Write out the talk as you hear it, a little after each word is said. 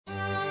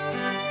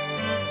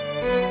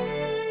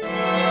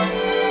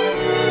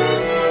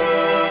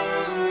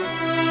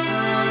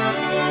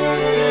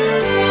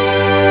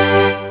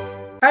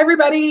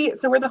everybody.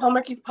 So we're the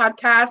Hallmarkies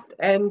podcast,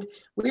 and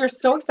we are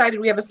so excited.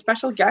 We have a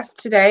special guest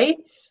today,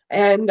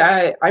 and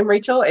I'm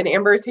Rachel, and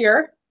Amber is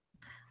here.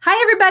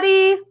 Hi,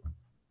 everybody.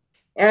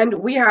 And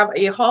we have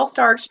a Hall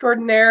star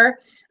extraordinaire.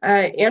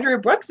 Andrea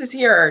Brooks is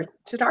here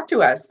to talk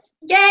to us.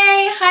 Yay!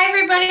 Hi,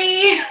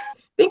 everybody.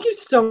 Thank you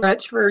so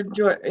much for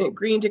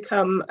agreeing to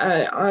come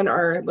on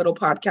our little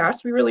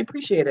podcast. We really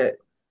appreciate it.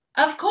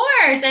 Of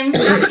course. I'm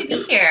happy to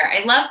be here.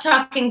 I love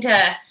talking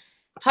to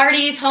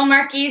Hardies,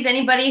 Hallmarkies,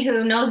 anybody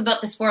who knows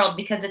about this world,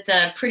 because it's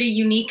a pretty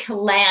unique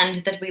land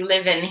that we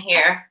live in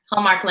here,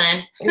 Hallmark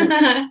land.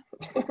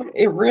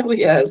 It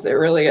really is. It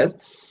really is.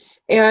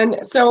 And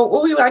so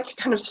what we like to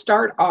kind of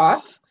start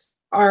off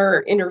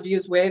our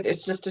interviews with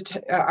is just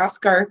to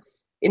ask our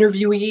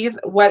interviewees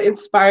what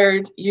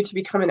inspired you to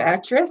become an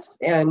actress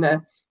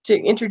and to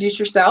introduce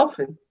yourself.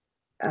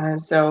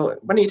 And so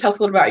why don't you tell us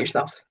a little about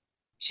yourself?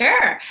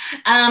 Sure.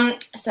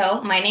 So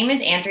my name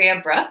is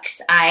Andrea Brooks.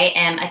 I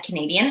am a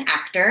Canadian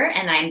actor,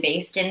 and I'm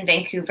based in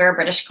Vancouver,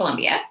 British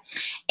Columbia.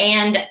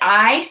 And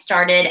I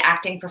started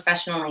acting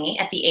professionally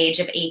at the age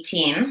of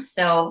 18.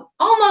 So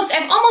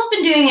I've almost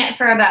been doing it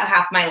for about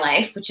half my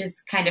life, which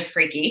is kind of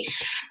freaky.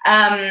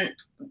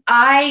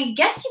 I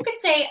guess you could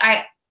say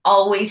I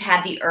always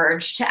had the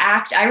urge to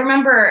act. I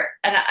remember,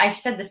 and I've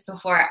said this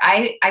before,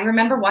 I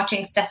remember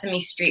watching Sesame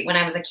Street when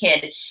I was a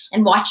kid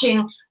and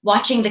watching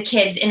the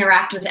kids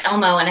interact with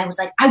Elmo, and I was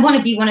like, I want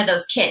to be one of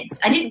those kids.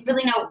 I didn't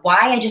really know why.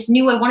 I just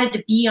knew I wanted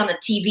to be on the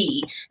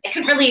TV. I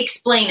couldn't really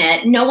explain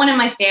it. No one in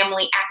my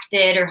family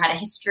acted or had a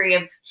history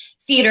of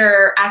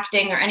theater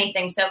acting or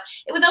anything. So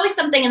it was always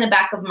something in the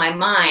back of my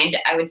mind,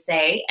 I would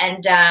say.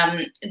 And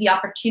the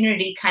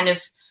opportunity kind of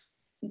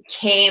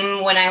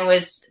came when I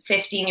was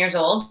 15 years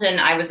old,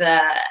 and I was a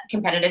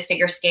competitive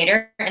figure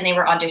skater, and they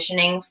were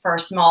auditioning for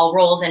small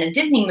roles in a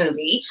Disney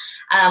movie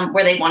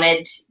where they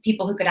wanted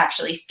people who could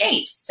actually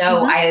skate.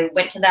 So I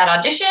went to that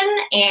audition,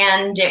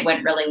 and it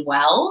went really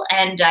well,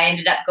 and I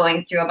ended up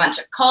going through a bunch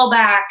of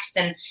callbacks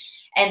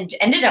and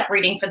ended up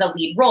reading for the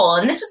lead role.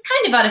 And this was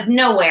kind of out of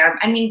nowhere.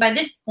 I mean, by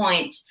this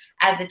point,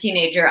 as a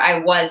teenager, I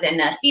was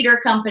in a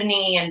theater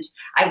company and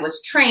I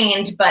was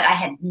trained, but I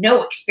had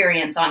no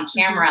experience on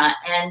camera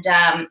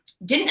and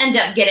didn't end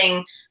up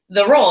getting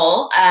the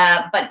role.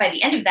 But by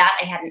the end of that,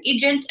 I had an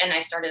agent and I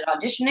started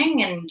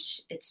auditioning, and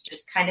it's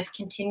just kind of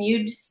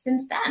continued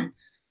since then.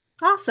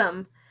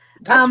 Awesome.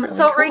 Really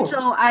so cool.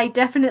 Rachel, I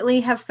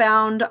definitely have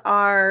found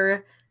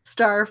our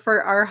star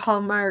for our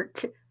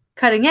Hallmark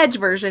Cutting Edge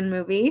version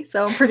movie.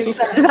 So I'm pretty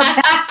excited about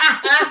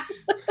that.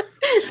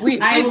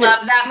 I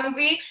love that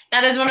movie.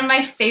 That is one of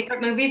my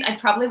favorite movies. I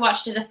probably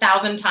watched it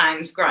 1,000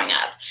 times growing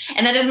up.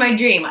 And that is my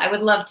dream. I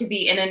would love to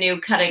be in a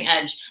new Cutting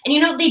Edge. And, you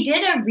know, they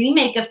did a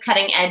remake of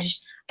Cutting Edge,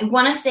 I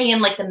want to say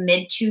in like the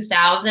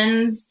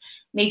mid-2000s,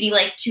 maybe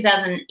like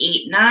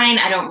 2008, 9.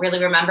 I don't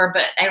really remember,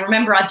 but I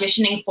remember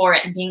auditioning for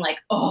it and being like,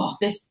 oh,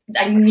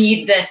 I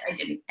need this. I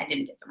didn't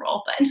get the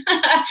role, but.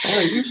 Oh,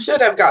 you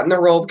should have gotten the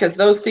role, because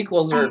those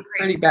sequels are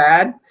pretty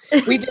bad.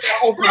 We did a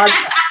whole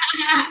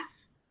podcast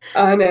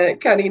on a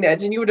Cutting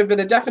Edge, and you would have been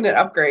a definite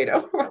upgrade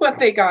over what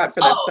they got for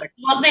that second.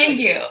 Well, thank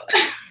you.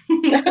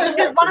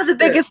 Because one of the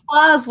biggest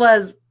flaws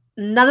was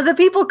none of the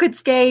people could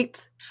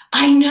skate.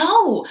 I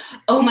know.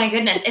 Oh my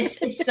goodness.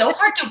 It's so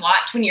hard to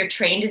watch when you're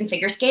trained in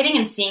figure skating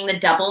and seeing the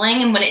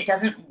doubling, and when it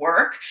doesn't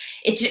work,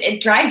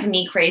 it drives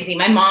me crazy.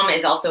 My mom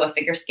is also a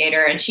figure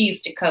skater, and she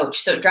used to coach,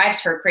 so it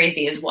drives her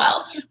crazy as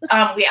well.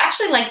 We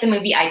actually like the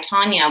movie I,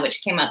 Tonya,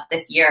 which came out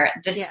this year.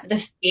 The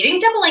skating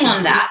doubling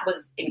on that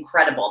was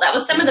incredible. That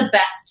was some of the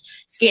best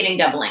skating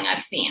doubling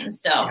I've seen.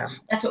 So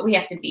that's what we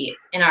have to be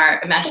in our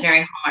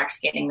imaginary Hallmark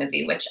skating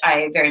movie, which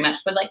I very much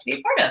would like to be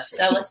a part of.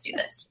 So let's do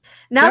this.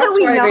 Now That's that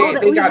we why know that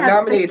they we got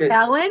have nominated. the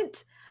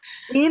talent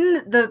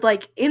in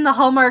the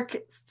Hallmark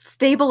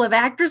stable of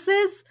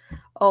actresses,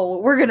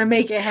 we're gonna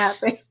make it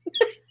happen.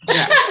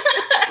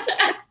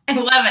 I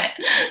love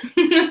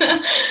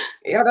it.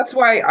 Yeah, that's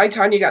why I,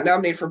 Tonya got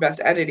nominated for Best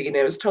Editing.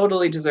 It was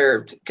totally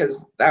deserved,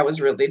 because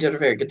they did a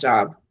very good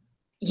job.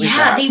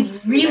 Yeah, they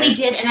really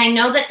did. And I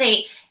know that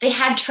they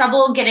had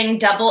trouble getting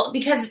double,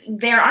 because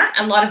there aren't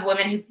a lot of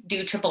women who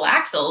do triple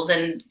axels.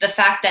 And the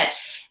fact that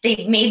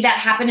they made that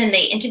happen and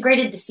they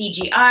integrated the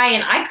CGI,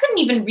 and I couldn't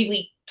even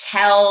really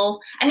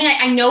tell. I mean,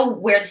 I know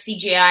where the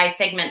CGI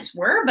segments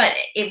were, but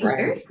it was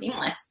very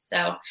seamless.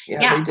 So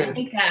I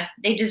think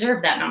they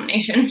deserve that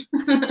nomination.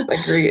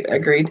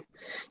 Agreed.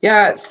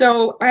 Yeah,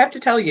 so I have to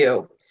tell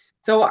you,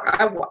 so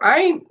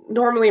I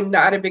normally am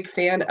not a big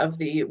fan of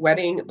the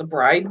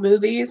bride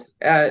movies.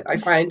 I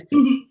find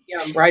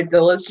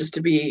Bridezillas just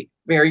to be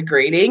very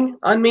grating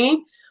on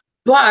me.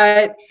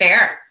 But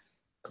fair.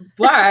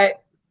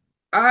 But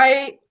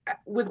I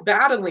was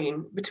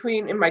battling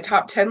in my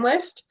top 10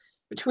 list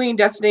between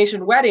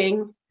Destination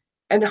Wedding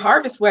and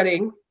Harvest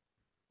Wedding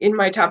in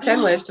my top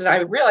 10 list, and I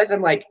realized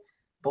I'm like,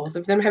 both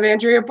of them have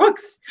Andrea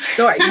Brooks.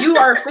 So you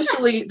are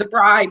officially the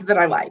bride that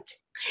I like.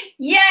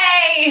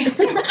 Yay!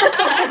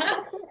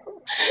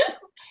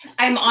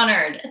 I'm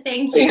honored.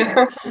 Thank you.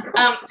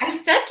 I've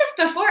said this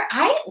before.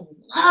 I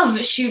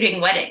love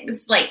shooting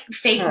weddings, like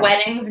fake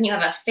weddings, and you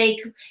have a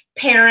fake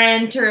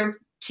parent or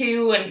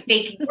two and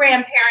fake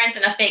grandparents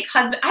and a fake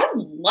husband. I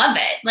love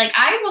it. Like,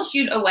 I will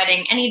shoot a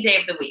wedding any day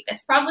of the week.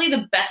 That's probably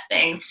the best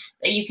thing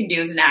that you can do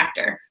as an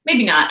actor.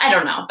 Maybe not, I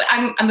don't know, but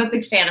I'm a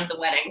big fan of the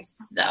weddings,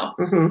 so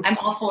I'm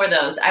all for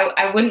those.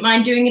 I wouldn't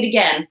mind doing it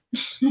again.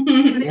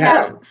 Do they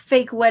have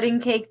fake wedding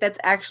cake that's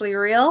actually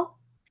real?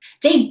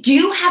 They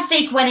do have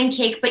fake wedding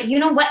cake, but you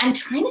know what? I'm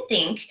trying to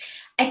think.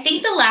 I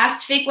think the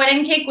last fake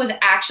wedding cake was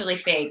actually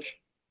fake.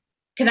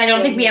 Because I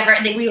don't think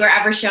we were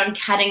ever shown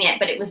cutting it,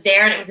 but it was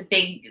there, and it was a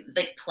big,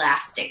 like,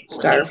 plastic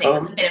thing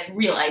with a bit of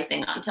real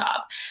icing on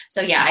top. So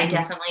yeah, I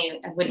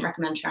wouldn't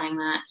recommend trying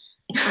that.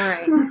 All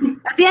right.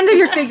 At the end of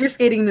your figure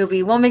skating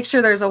movie, we'll make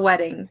sure there's a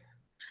wedding.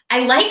 I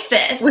like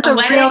this. With a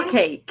real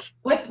cake.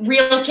 With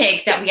real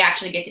cake that we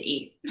actually get to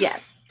eat. Yes.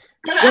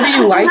 What do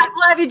you like?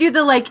 We'll have you do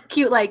the, like,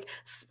 cute, like,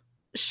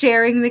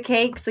 sharing the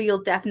cake, so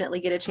you'll definitely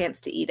get a chance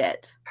to eat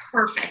it.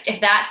 Perfect.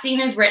 If that scene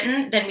is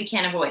written, then we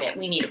can't avoid it.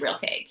 We need a real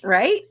cake,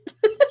 right?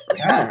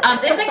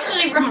 This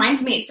actually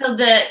reminds me. So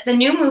the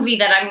new movie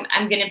that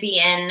I'm going to be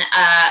in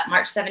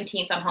March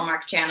 17th on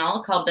Hallmark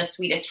Channel, called The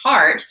Sweetest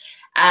Heart,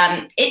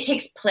 it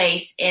takes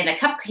place in a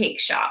cupcake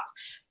shop.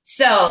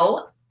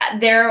 So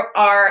there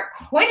are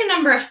quite a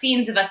number of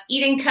scenes of us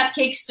eating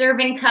cupcakes,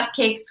 serving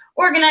cupcakes,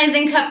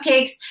 organizing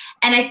cupcakes.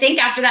 And I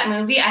think after that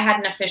movie, I had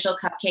an official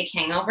cupcake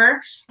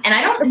hangover. And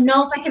I don't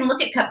know if I can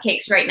look at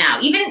cupcakes right now.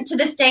 Even to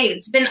this day,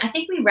 I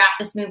think we wrapped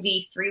this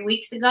movie 3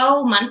 weeks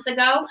ago, a month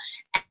ago.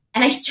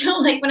 And I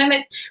still, like,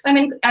 when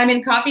I'm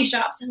in coffee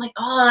shops, I'm like,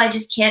 oh, I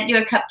just can't do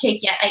a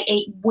cupcake yet. I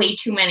ate way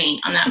too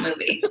many on that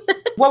movie.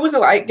 What was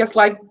it, I guess,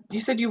 like, you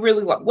said you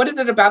really love, what is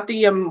it about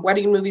the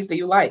wedding movies that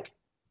you like?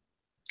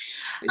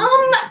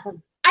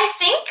 I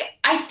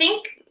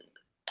think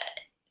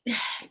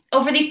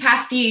over these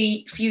past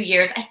few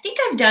years, I think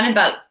I've done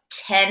about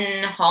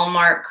 10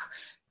 Hallmark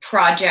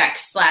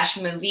projects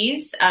 /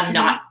 movies,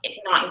 not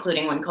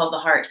including one called The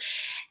Heart.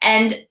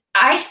 And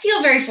I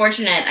feel very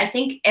fortunate. I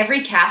think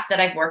every cast that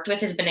I've worked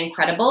with has been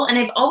incredible, and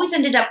I've always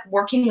ended up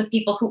working with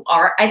people who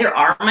are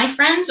my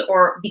friends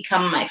or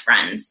become my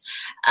friends.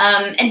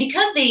 And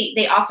because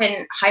they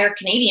often hire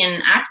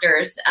Canadian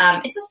actors,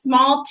 it's a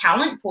small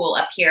talent pool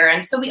up here,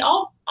 and so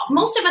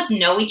most of us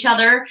know each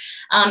other.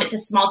 It's a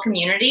small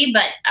community,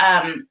 but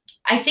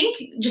I think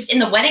just in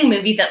the wedding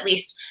movies, at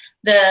least,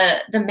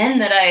 the men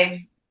that I've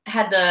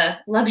had the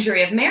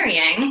luxury of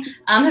marrying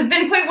have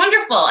been quite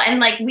wonderful, and,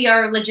 like, we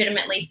are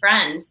legitimately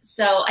friends,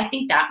 so I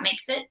think that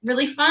makes it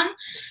really fun.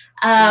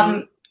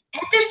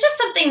 There's just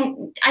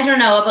something, I don't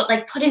know, about,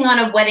 like, putting on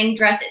a wedding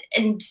dress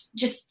and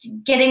just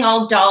getting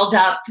all dolled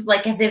up,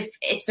 like, as if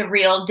it's a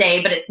real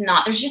day, but it's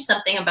not. There's just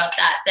something about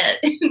that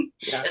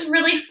is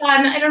really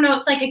fun. I don't know,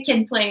 it's like a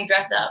kid playing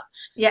dress up.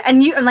 Yeah,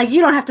 and you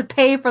don't have to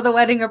pay for the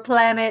wedding or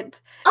plan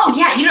it. Oh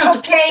yeah, you don't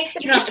have to pay,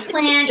 you don't have to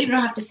plan, you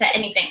don't have to set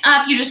anything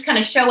up. You just kind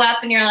of show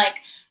up and you're like,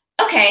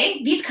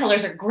 okay, these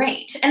colors are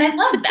great. And I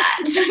love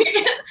that. So,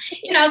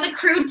 the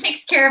crew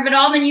takes care of it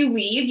all, and then you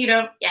leave.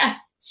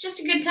 It's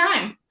just a good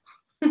time.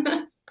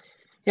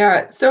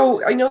 Yeah,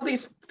 so I know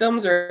these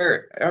films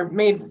are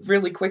made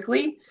really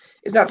quickly.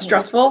 Is that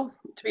stressful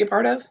to be a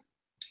part of?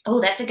 Oh,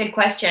 that's a good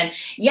question.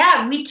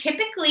 Yeah, we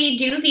typically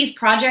do these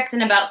projects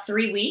in about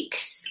 3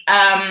 weeks,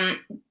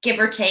 give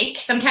or take.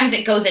 Sometimes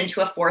it goes into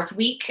a 4th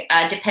week,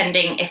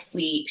 depending if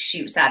we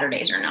shoot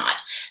Saturdays or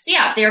not. So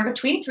yeah, they're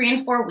between 3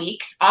 and 4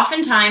 weeks.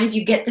 Oftentimes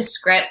you get the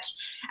script.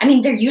 I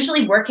mean, they're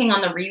usually working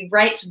on the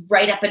rewrites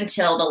right up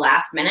until the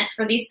last minute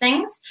for these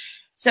things.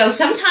 So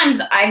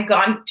sometimes I've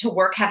gone to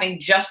work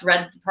having just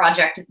read the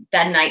project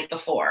the night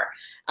before.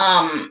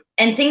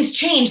 And things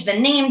change, the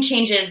name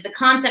changes, the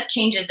concept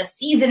changes, the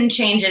season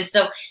changes.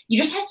 So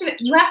you have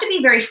to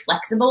be very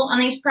flexible on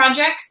these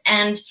projects.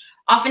 And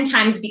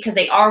oftentimes, because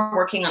they are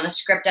working on the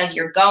script as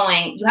you're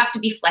going, you have to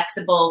be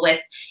flexible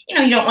with,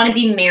 you don't want to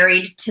be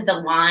married to the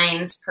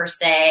lines per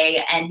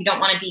se, and you don't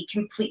want to be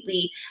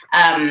completely,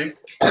 you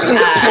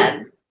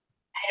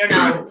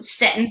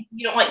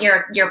don't want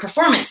your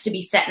performance to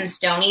be set in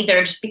stone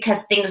either, just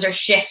because things are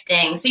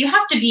shifting. So you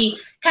have to be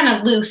kind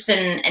of loose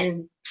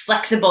and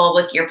flexible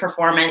with your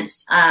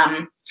performance,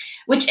 and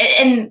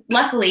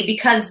luckily,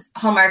 because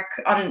Hallmark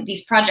on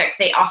these projects,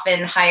 they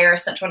often hire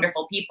such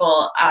wonderful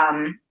people.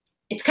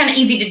 It's kind of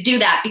easy to do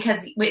that,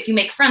 because if you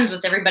make friends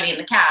with everybody in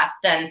the cast,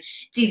 then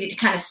it's easy to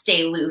kind of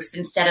stay loose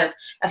instead of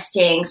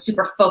staying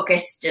super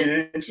focused.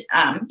 And,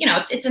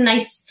 it's a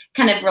nice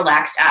kind of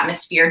relaxed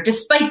atmosphere,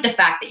 despite the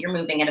fact that you're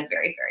moving at a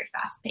very, very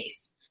fast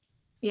pace.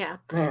 Yeah.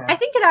 I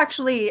think it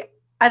actually,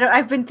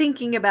 I've been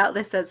thinking about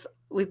this as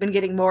we've been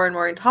getting more and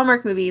more into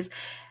Hallmark movies,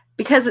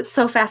 because it's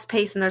so fast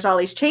paced and there's all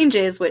these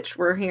changes, which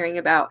we're hearing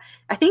about.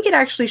 I think it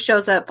actually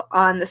shows up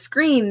on the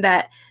screen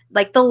that,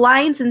 like, the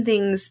lines and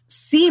things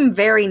seem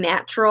very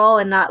natural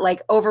and not,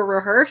 like, over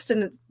rehearsed,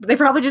 and they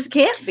probably just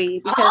can't be.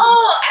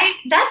 Because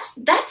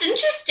that's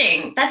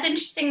interesting. That's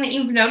interesting that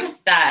you've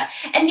noticed that.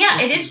 And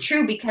yeah, it is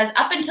true, because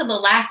up until the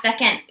last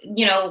second,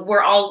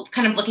 we're all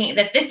kind of looking at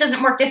this. This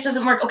doesn't work. This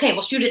doesn't work. Okay,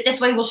 we'll shoot it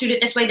this way. We'll shoot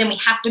it this way. Then we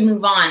have to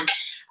move on.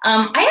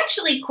 I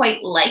actually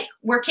quite like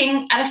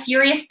working at a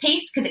furious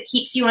pace because it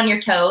keeps you on your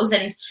toes.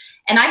 And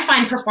I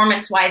find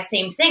performance-wise,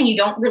 same thing. You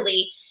don't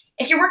really,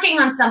 if you're working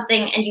on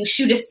something and you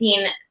shoot a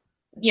scene,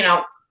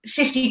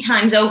 50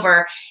 times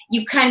over,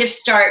 you kind of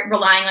start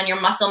relying on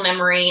your muscle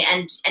memory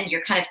and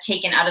you're kind of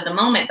taken out of the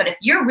moment. But if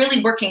you're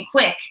really working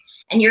quick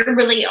and you're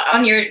really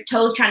on your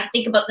toes trying to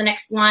think about the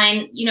next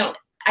line,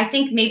 I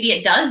think maybe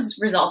it does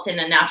result in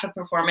a natural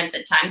performance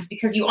at times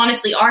because you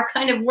honestly are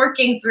kind of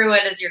working through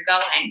it as you're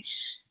going.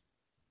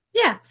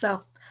 Yeah,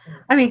 so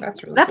I mean,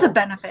 that's cool. A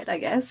benefit, I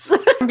guess.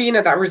 Being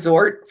at that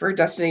resort for a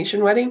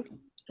destination wedding.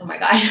 Oh my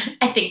gosh,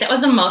 I think that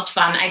was the most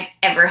fun I've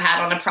ever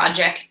had on a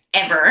project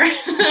ever.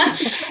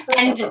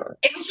 And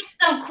it was just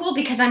so cool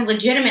because I'm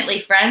legitimately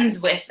friends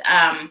with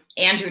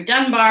Andrew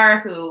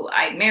Dunbar, who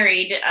I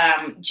married,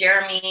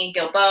 Jeremy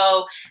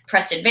Guilbeault,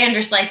 Preston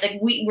Vanderslice. Like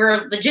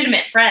we're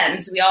legitimate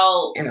friends. We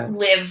all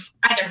live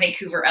either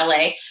Vancouver,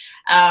 LA.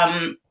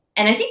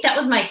 And I think that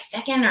was my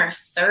second or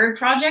third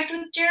project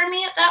with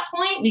Jeremy at that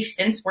point. We've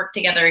since worked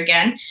together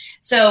again.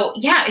 So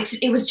yeah,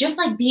 it was just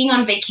like being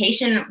on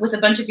vacation with a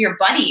bunch of your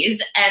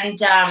buddies.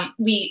 And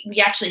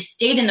we actually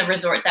stayed in the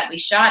resort that we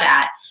shot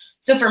at.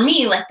 So for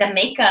me, like the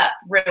makeup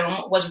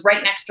room was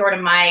right next door to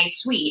my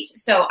suite.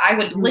 So I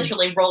would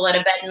literally roll out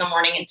of bed in the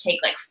morning and take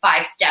like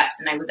 5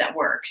 steps and I was at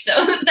work. So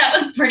that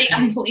was pretty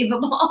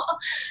unbelievable.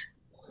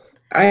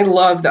 I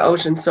love the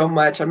ocean so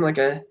much.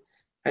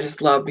 I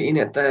just love being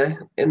in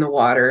the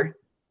water.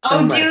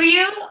 So much. Do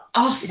you?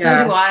 Oh,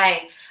 so do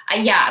I.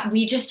 Yeah,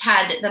 we just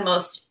had the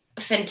most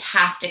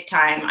fantastic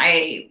time.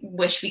 I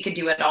wish we could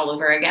do it all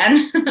over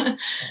again.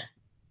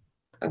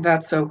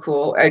 That's so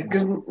cool.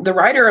 Because the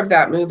writer of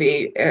that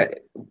movie,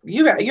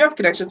 you have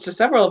connections to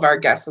several of our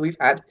guests that we've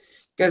had.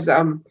 Because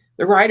the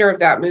writer of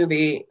that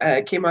movie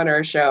came on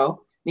our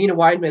show, Nina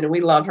Weidman, and we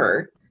love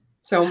her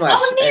so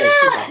much. Oh,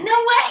 Nina!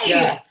 No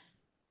way!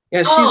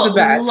 Yeah, she's the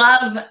best.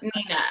 Love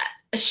Nina.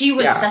 She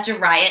was such a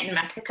riot in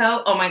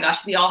Mexico. Oh my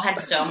gosh, we all had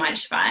so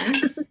much fun.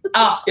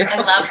 Oh, I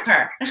love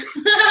her.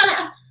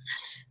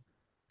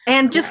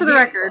 And just for the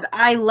record,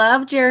 I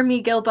love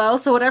Jeremy Guilbeault.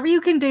 So whatever you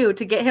can do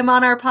to get him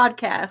on our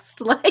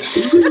podcast,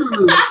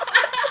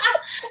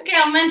 okay,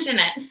 I'll mention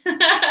it.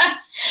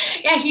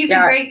 Yeah, he's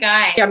a great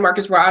guy. We had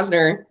Marcus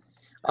Rosner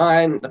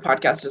on the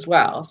podcast as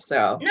well.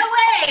 So no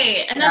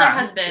way, another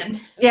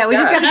husband. Yeah, we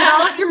just got to get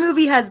all of your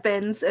movie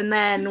husbands, and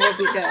then we'll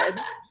be good.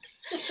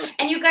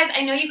 And you guys,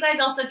 I know you guys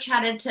also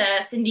chatted to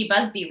Cindy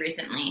Busby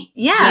recently.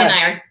 Yeah. She and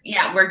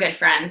I we're good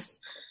friends.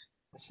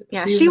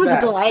 Yeah, she was a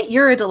delight.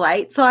 You're a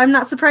delight. So I'm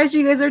not surprised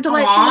you guys are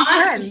delightful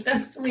friends. You're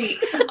so sweet.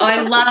 Oh,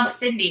 I love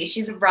Cindy.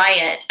 She's a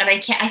riot. And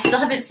I still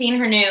haven't seen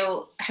her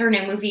new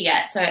movie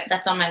yet. So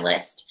that's on my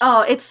list.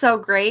 Oh, it's so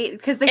great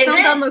because they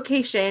filmed on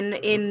location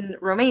in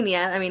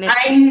Romania. I mean,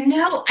 I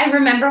know. I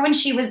remember when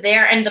she was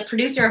there, and the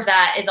producer of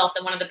that is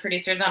also one of the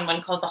producers on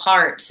One Calls the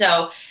Heart.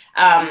 So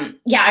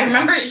I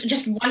remember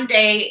just one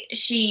day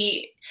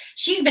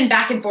she's been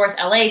back and forth,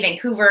 LA,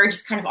 Vancouver,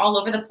 just kind of all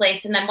over the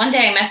place. And then one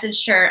day I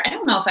messaged her. I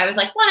don't know if I was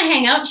like, want to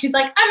hang out? She's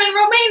like, I'm in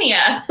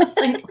Romania. I was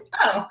like,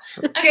 oh,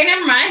 okay,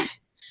 never mind.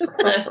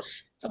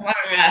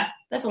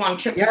 That's a long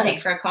trip to take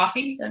for a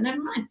coffee. So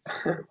never mind.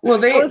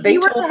 Well, if you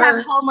were to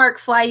have Hallmark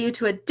fly you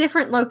to a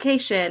different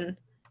location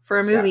for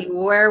a movie,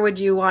 where would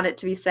you want it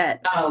to be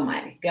set? Oh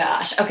my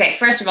gosh. Okay.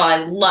 First of all,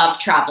 I love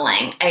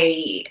traveling.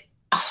 I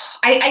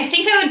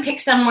think I would pick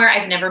somewhere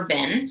I've never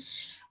been,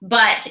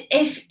 but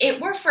if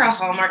it were for a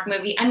Hallmark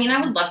movie, I mean,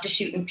 I would love to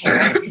shoot in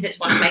Paris because it's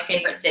one of my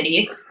favorite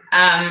cities.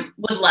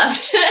 Would love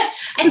to.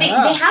 I think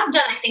they have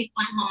done,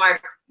 one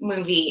Hallmark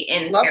movie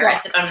in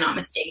Paris, if I'm not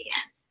mistaken.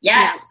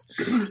 Yes.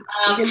 I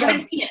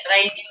haven't seen it, but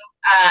I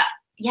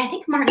knew, I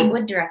think Martin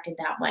Wood directed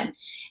that one.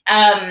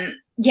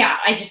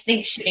 I just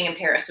think shooting in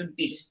Paris would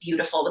be just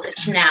beautiful with the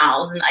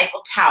canals and the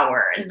Eiffel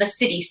Tower and the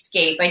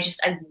cityscape.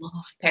 I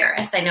love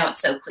Paris. I know it's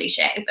so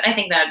cliche, but I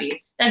think that'd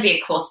be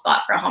a cool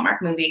spot for a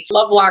Hallmark movie.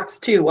 Lovelocks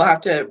too. We'll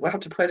have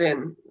to put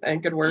in a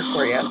good word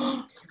for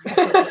you.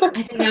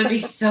 I think that would be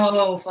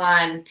so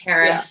fun.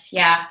 Paris,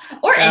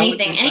 or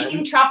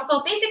anything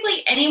tropical.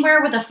 Basically,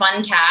 anywhere with a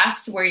fun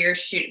cast where you're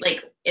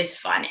is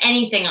fun.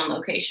 Anything on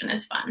location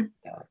is fun.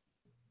 Yeah.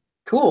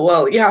 Cool.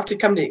 Well, you have to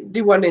come to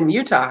do one in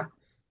Utah.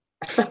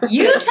 I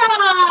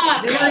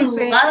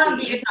love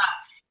Utah.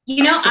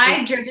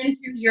 I've driven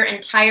through your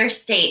entire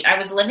state. I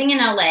was living in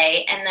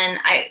LA, and then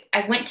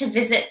I went to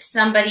visit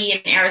somebody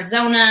in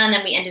Arizona, and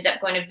then we ended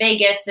up going to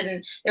Vegas,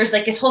 and there was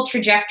this whole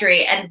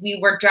trajectory, and we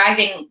were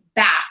driving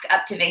back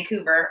up to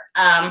Vancouver,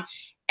 and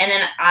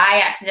then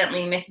I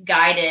accidentally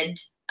misguided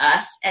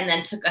us and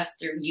then took us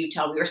through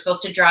Utah. We were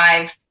supposed to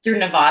drive through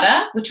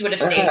Nevada, which would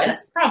have saved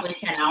us probably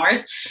 10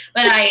 hours.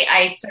 But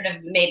I sort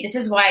of this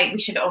is why we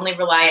should only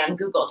rely on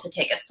Google to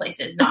take us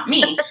places, not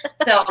me.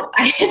 So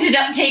I ended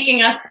up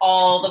taking us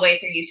all the way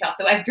through Utah.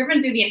 So I've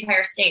driven through the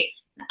entire state.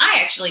 And I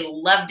actually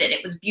loved it.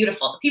 It was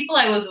beautiful. The people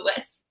I was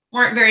with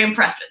weren't very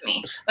impressed with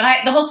me. But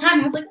the whole time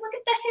I was like, look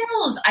at the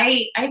hills.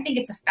 I think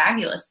it's a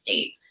fabulous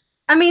state.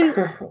 I mean,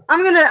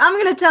 I'm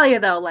gonna tell you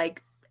though,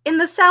 in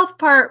the south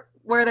part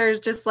where there's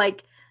just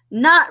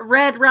not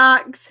red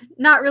rocks,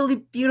 not really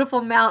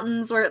beautiful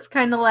mountains where it's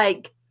kind of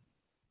like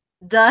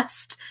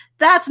dust.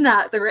 That's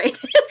not the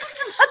greatest,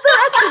 but the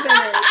rest of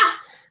it is.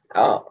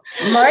 Oh,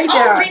 my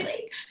dad. Oh,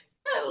 really?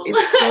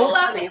 It's so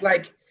funny.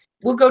 Like,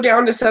 we'll go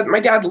down to my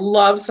dad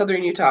loves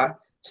Southern Utah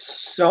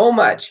so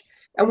much.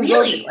 And we go,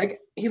 like,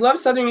 he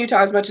loves Southern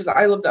Utah as much as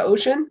I love the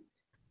ocean.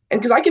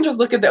 And because I can just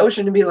look at the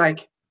ocean and be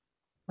like,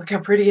 look how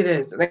pretty it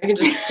is. And I can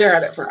just stare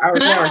at it for hours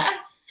and hours.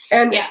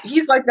 And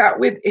he's like that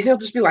he'll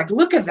just be like,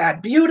 look at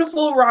that,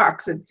 beautiful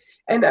rocks. And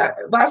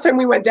last time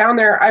we went down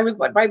there, I was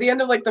like, by the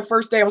end of like the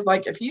first day, I was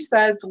like, if he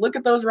says to look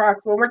at those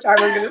rocks one more time,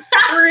 I'm going to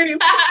scream.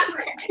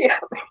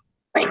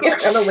 I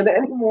can't handle it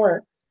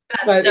anymore.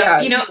 But so, yeah,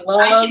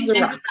 I can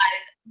sympathize.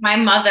 My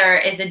mother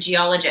is a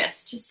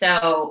geologist,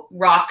 so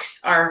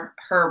rocks are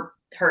her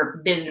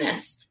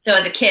business. So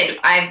as a kid,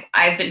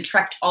 I've been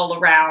trekked all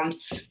around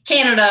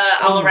Canada,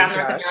 all around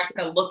North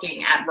America,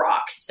 looking at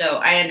rocks. So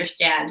I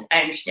understand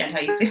how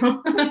you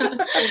feel.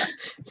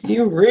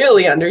 You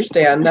really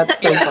understand.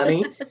 That's so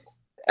funny.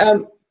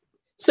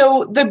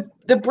 So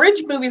the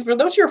bridge movies, were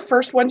those your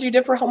first ones you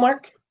did for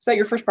Hallmark? Is that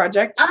your first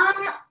project?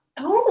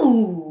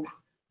 Oh,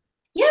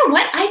 you know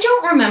what? I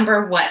don't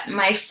remember what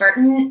my first.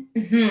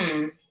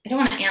 I don't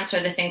want to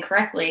answer this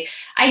incorrectly.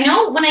 I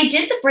know when I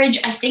did the bridge,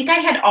 I think I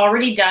had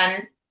already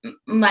done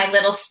my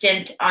little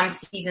stint on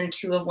season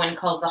 2 of When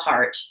Calls the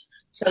Heart.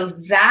 So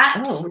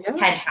that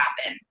had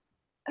happened.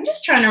 I'm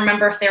just trying to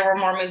remember if there were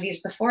more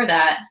movies before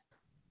that.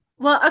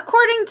 Well,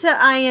 according to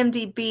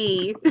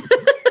IMDb,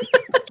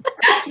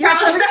 that's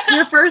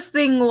your first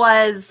thing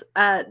was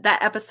that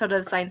episode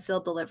of Signed,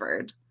 Sealed,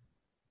 Delivered.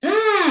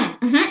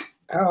 Mm-hmm.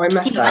 Oh, I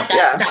messed up.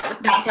 Yeah.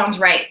 That sounds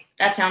right.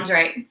 That sounds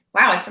right.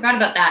 Wow, I forgot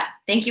about that.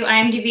 Thank you,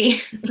 IMDb.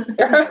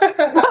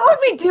 What would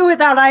we do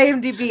without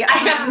IMDb? I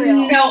have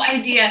no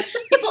idea.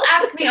 People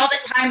ask me all the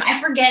time. I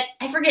forget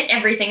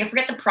everything. I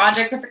forget the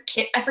projects.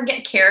 I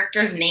forget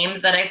characters'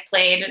 names that I've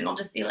played, and I'll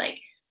just be like,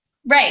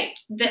 right.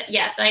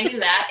 Yes, I knew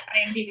that.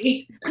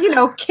 IMDb.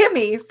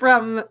 Kimmy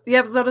from the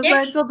episode of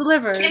Signed, Sealed,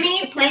 Delivered.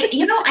 Kimmy played.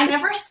 I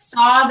never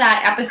saw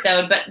that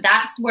episode, but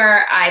that's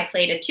where I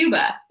played a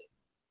tuba.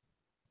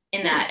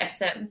 In that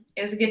episode,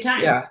 it was a good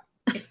time. Yeah,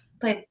 I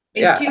played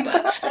big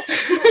tuba.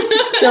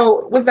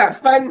 So was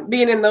that fun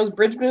being in those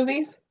bridge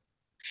movies?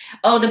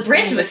 Oh, the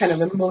bridge was kind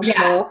of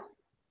emotional.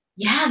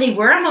 Yeah, they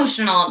were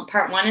emotional.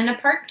 Part 1 and a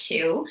part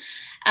 2.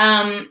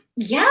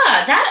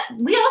 That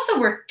we also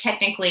were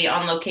technically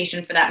on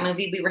location for that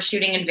movie. We were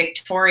shooting in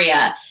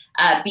Victoria,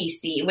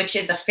 BC, which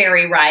is a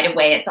ferry ride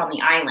away. It's on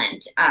the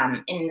island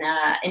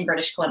in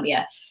British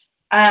Columbia.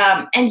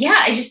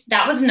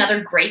 That was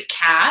another great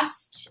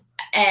cast.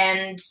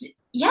 And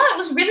it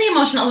was really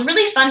emotional. It was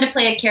really fun to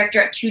play a character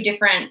at 2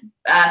 different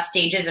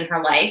stages in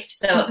her life.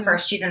 So at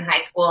first she's in high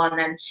school, and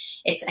then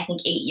it's, I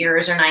think, 8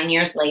 years or 9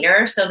 years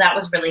later. So that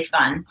was really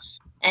fun.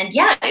 And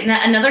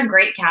another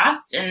great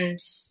cast. And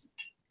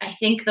I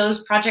think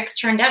those projects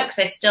turned out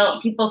because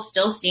people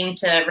still seem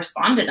to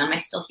respond to them. I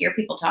still hear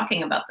people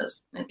talking about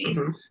those movies.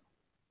 Mm-hmm.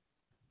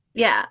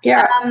 Yeah.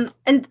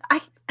 And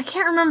I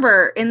can't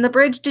remember, in the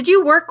bridge, did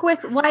you work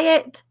with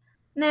Wyatt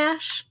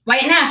Nash?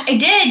 Wyatt Nash, I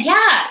did.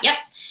 Yeah. Yep.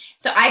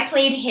 So I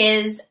played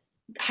his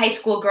high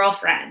school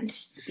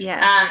girlfriend.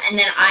 Yes. And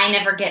then I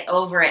never get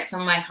over it. So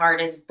my heart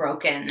is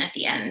broken at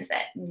the end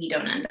that we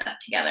don't end up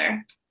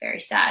together. Very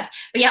sad.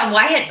 But yeah,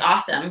 Wyatt's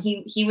awesome.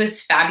 He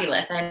was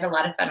fabulous. I had a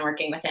lot of fun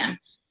working with him.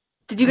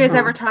 Did you guys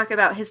ever talk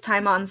about his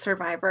time on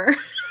Survivor?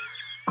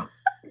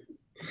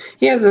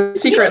 He has a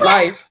secret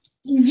life.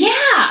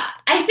 Yeah.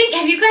 Have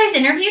you guys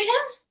interviewed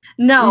him?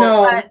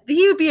 No. But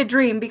he would be a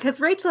dream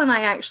because Rachel and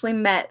I actually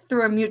met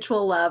through a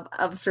mutual love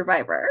of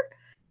Survivor.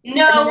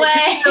 No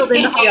way.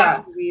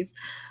 Movies.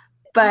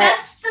 But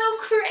that's so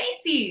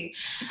crazy.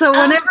 So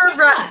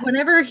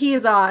whenever he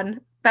is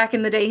on, back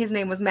in the day his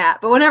name was Matt,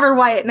 but whenever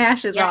Wyatt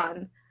Nash is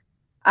on,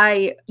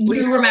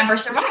 you remember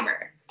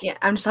Survivor. Yeah,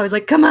 I'm just always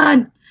like, come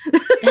on.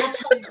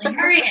 That's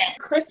hilarious.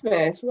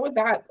 Christmas. What was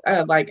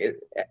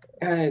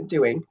that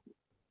doing?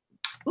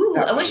 Ooh,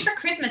 A Wish for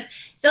Christmas.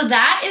 So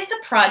that is the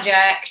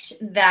project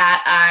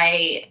that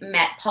I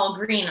met Paul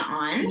Green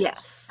on.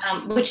 Yes.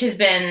 Which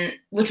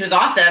was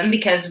awesome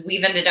because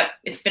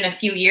it's been a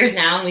few years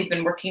now and we've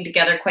been working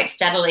together quite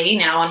steadily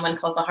now on When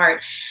Calls the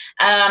Heart.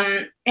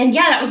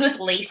 That was with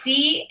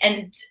Lacey,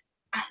 and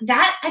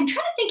that I'm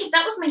trying to think if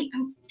that was I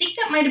think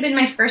that might have been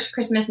my first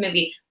Christmas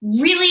movie.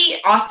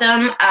 Really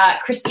awesome.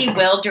 Christy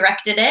Will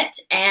directed it,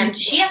 and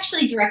she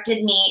actually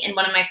directed me in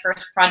one of my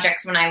first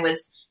projects when I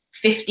was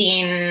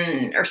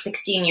 15 or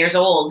 16 years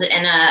old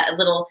in a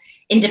little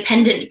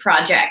independent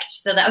project.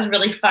 So that was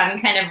really fun,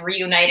 kind of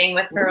reuniting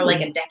with her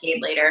like a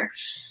decade later.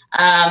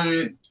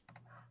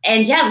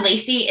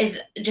 Lacey is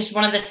just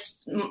one of the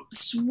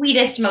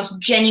sweetest, most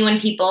genuine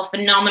people,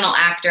 phenomenal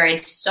actor. I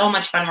had so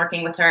much fun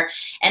working with her.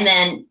 And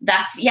then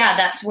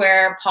that's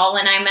where Paul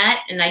and I met,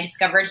 and I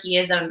discovered he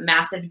is a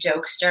massive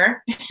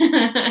jokester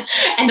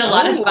and a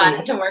lot of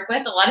fun to work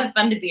with, a lot of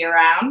fun to be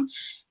around.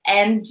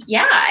 And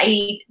yeah,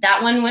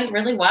 that one went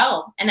really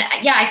well. And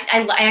yeah,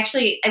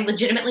 I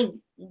legitimately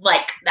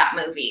like that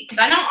movie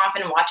because I don't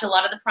often watch a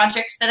lot of the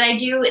projects that I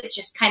do. It's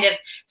just kind of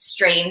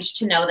strange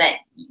to know that,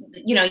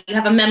 you know, you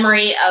have a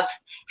memory of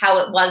how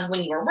it was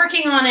when you were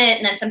working on it,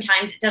 and then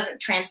sometimes it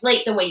doesn't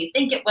translate the way you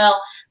think it will.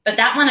 But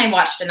that one I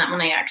watched, and that one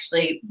I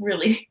actually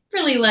really,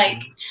 really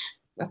like.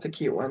 That's a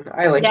cute one.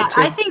 I like it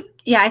too.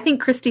 I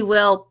think Christy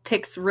Will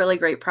picks really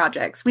great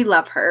projects. We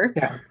love her.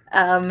 Yeah.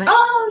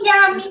 Oh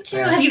yeah, me too.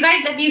 Have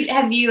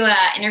you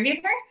interviewed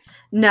her?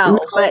 No,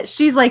 but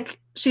she's like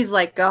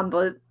on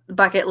the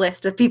bucket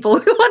list of people we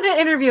want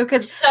to interview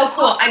because so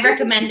cool. I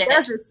recommend it.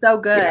 It's so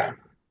good.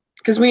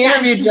 Because we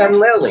interviewed Jen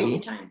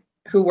Lilly,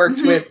 who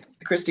worked with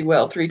Christy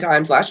Will 3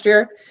 times last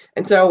year,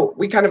 and so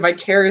we kind of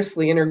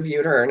vicariously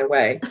interviewed her in a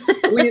way.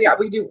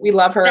 We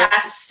love her.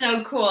 That's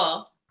so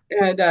cool.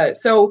 And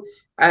so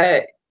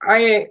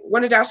I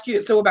wanted to ask you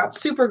about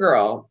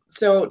Supergirl.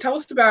 So tell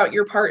us about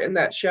your part in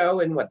that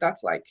show and what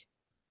that's like.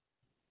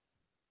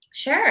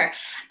 Sure.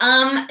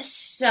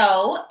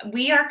 So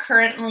we are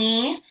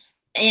currently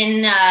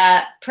in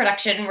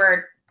production.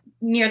 We're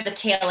near the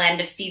tail end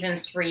of season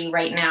 3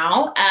 right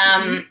now.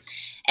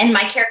 And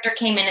my character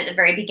came in at the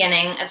very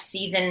beginning of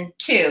season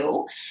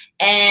 2.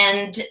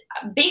 And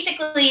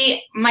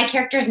basically my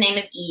character's name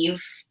is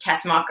Eve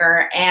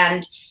Tessmacher,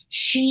 and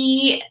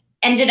she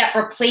ended up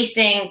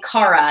replacing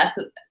Kara,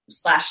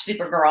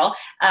 Supergirl,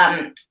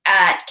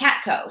 at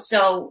Catco.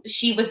 So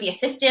she was the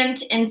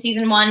assistant in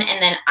season 1,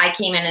 and then I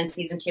came in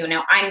season 2.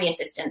 Now I'm the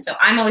assistant. So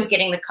I'm always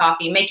getting the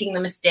coffee, making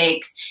the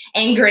mistakes,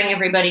 angering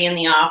everybody in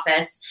the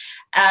office.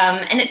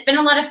 And it's been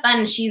a lot of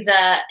fun. She's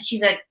a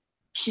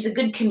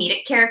good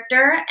comedic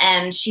character,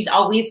 and she's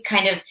always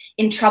kind of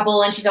in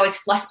trouble, and she's always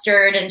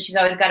flustered, and she's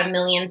always got a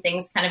million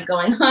things kind of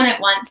going on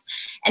at once.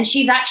 And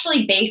she's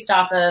actually based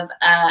off of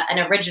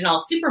an original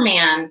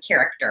Superman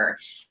character.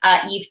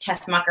 Eve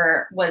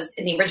Tessmacher was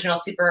in the original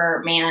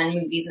Superman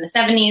movies in the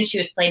 70s. She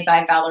was played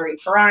by Valerie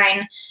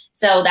Perrine.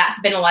 So that's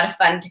been a lot of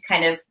fun to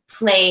kind of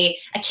play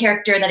a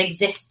character that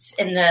exists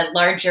in the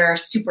larger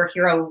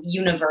superhero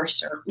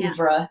universe or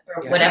oeuvre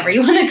or whatever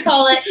you want to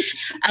call it.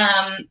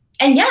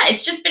 And yeah,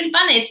 it's just been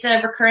fun. It's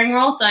a recurring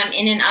role, so I'm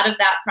in and out of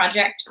that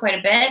project quite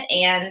a bit.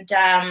 And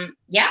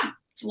yeah,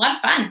 it's a lot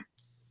of fun.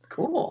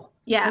 Cool.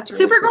 Yeah,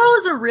 really Supergirl cool.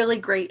 is a really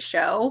great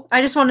show.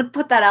 I just want to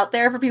put that out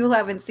there for people who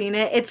haven't seen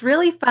it. It's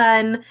really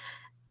fun.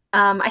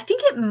 I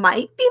think it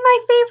might be my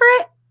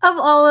favorite of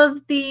all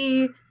of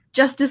the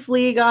Justice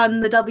League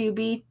on the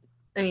WB.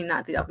 I mean,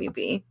 not the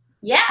WB.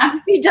 Yeah.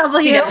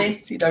 CW. And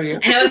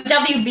it was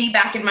WB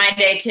back in my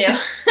day too.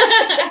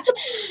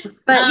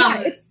 But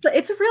yeah,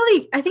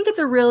 I think it's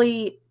a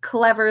really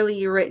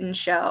cleverly written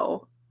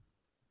show.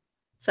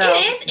 So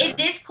it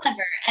is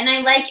clever. And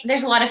I like,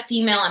 there's a lot of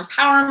female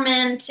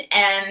empowerment,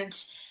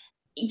 and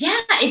yeah,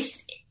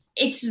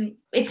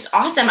 it's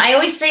awesome. I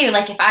always say,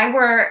 like, if I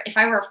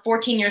were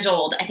 14 years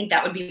old, I think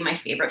that would be my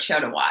favorite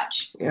show to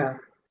watch. Yeah.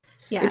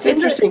 It's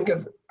interesting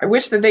because I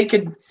wish that they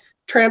could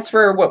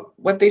transfer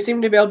what they seem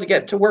to be able to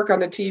get to work on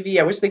the TV.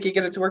 I wish they could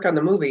get it to work on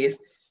the movies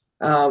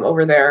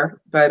over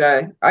there. But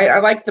I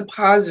like the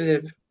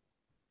positive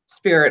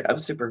spirit of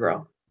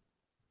Supergirl.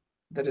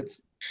 That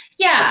it's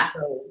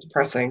so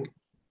depressing,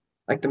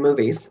 like the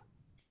movies.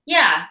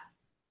 Yeah,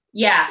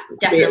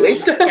 definitely,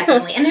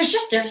 definitely. And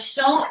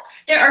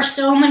there are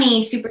so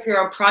many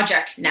superhero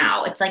projects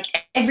now. It's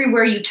like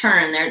everywhere you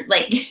turn, they're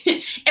like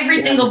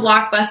every single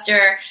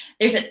blockbuster.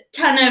 There's a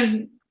ton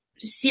of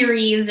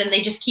series, and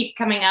they just keep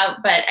coming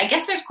out. But I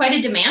guess there's quite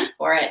a demand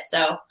for it.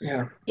 So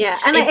and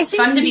it's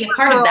fun to be a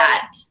part of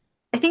that.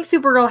 I think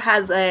Supergirl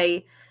has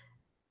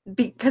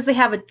because they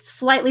have a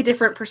slightly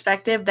different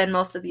perspective than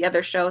most of the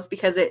other shows,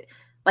 because it,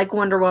 like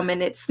Wonder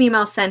Woman, it's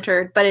female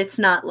centered, but it's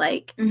not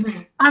like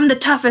I'm the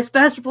toughest,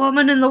 best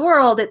woman in the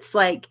world. It's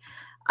like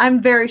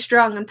I'm very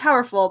strong and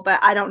powerful,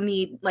 but I don't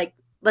need, like,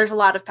 there's a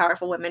lot of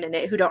powerful women in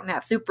it who don't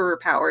have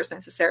superpowers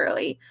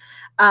necessarily.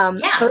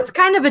 So it's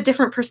kind of a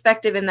different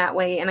perspective in that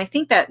way. And I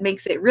think that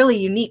makes it really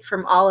unique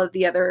from all of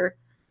the other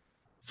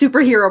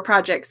superhero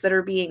projects that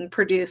are being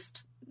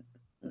produced,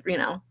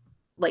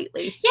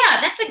 lately.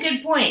 Yeah, that's a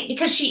good point,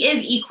 because she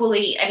is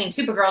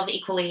Supergirl's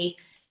equally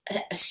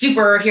a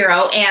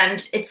superhero,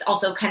 and it's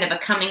also kind of a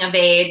coming of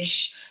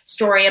age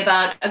story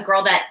about a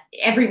girl that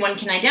everyone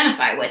can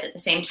identify with at the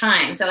same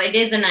time. So it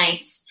is a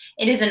nice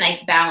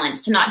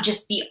balance to not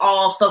just be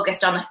all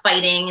focused on the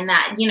fighting, and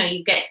that,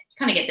 you get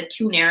the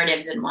two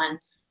narratives in one.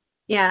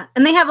 Yeah.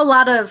 And they have a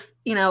lot of,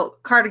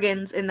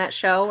 cardigans in that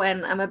show,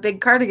 and I'm a big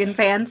cardigan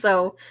fan,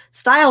 so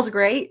style's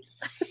great.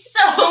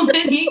 So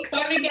many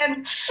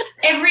cardigans.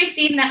 Every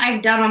scene that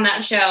I've done on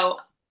that show,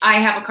 I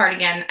have a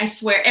cardigan. I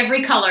swear,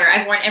 every color.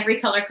 I've worn every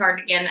color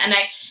cardigan, and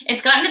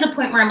it's gotten to the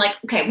point where I'm like,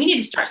 okay, we need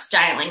to start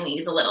styling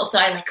these a little. So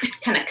I like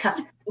kind of cuff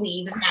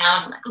sleeves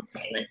now. I'm like,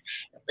 okay,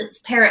 let's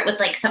pair it with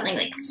like something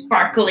like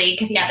sparkly,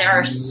 because there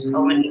are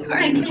so many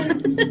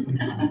cardigans.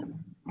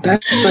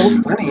 That's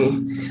so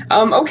funny.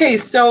 Okay,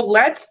 so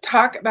let's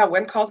talk about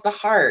When Calls the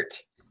Heart.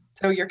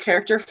 So your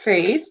character,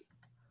 Faith.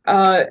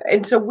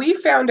 And so we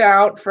found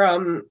out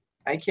from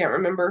I can't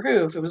remember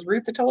who, if it was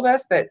Ruth that told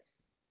us that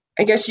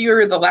I guess you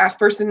were the last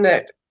person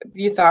that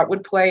you thought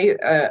would play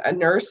a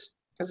nurse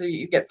because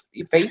you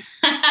faint.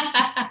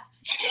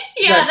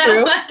 Yeah,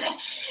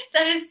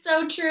 that is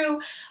so true.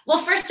 Well,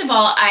 first of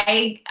all,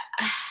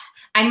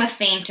 I'm a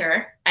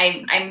fainter.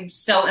 I'm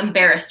so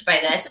embarrassed by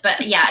this,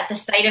 but yeah, at the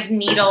sight of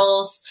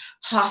needles,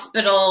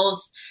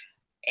 hospitals,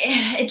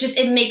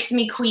 it makes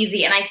me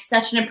queasy. And I have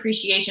such an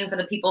appreciation for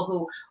the people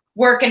who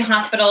work in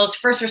hospitals,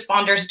 first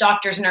responders,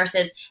 doctors,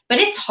 nurses, but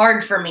it's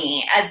hard for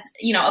me as,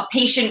 you know, a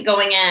patient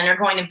going in or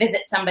going to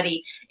visit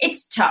somebody.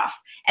 It's tough.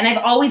 And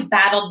I've always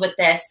battled with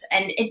this,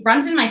 and it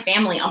runs in my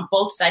family, on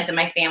both sides of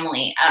my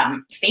family,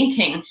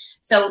 fainting.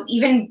 So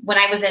even when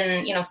I was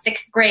in, you know,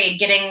 6th grade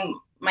getting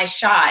my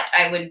shot,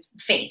 I would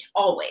faint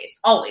always.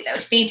 I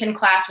would faint in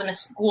class when the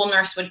school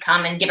nurse would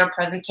come and give a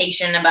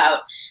presentation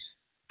about,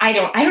 I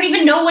don't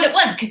even know what it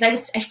was because I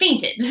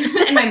fainted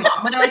and my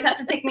mom would always have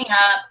to pick me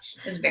up.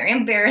 It was very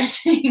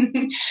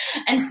embarrassing.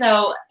 And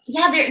so,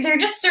 yeah, there are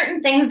just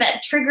certain things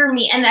that trigger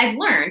me. And I've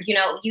learned, you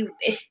know,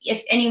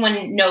 if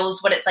anyone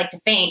knows what it's like to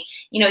faint,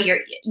 you know,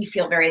 you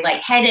feel very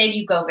lightheaded,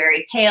 you go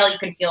very pale, you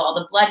can feel all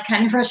the blood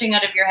kind of rushing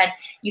out of your head.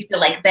 You feel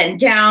like bend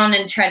down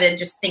and try to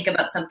just think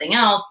about something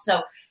else.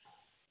 So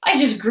I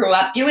just grew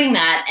up doing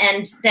that.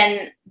 And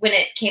then when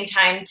it came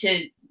time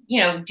to,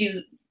 you know,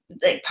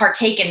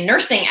 partake in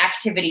nursing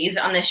activities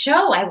on the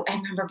show, I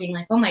remember being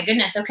like, oh my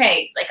goodness,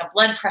 okay, it's like a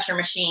blood pressure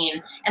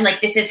machine. And like,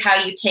 this is how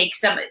you take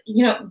some,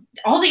 you know,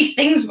 all these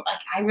things.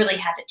 Like, I really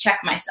had to check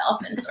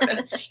myself and sort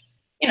of,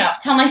 you know,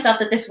 tell myself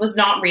that this was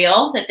not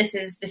real, that this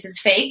is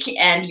fake,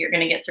 and you're going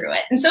to get through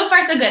it. And so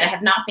far so good. I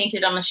have not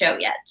fainted on the show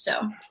yet.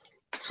 So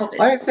hope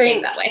it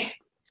stays that way.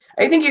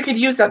 I think you could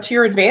use that to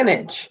your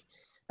advantage.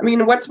 I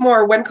mean, what's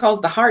more, one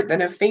calls the heart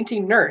than a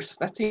fainting nurse?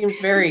 That seems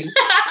very,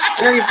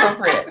 very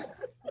appropriate.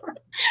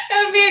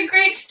 That would be a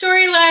great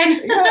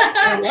storyline.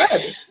 Yeah, it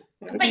would.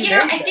 But, you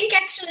know, I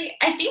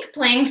think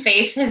playing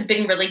Faith has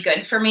been really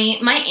good for me.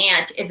 My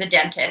aunt is a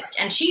dentist,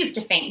 and she used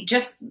to faint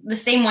just the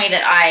same way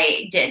that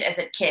I did as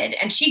a kid.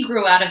 And she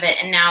grew out of it,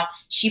 and now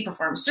she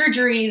performs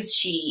surgeries.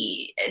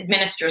 She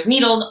administers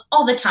needles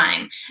all the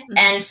time. Mm-hmm.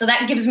 And so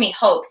that gives me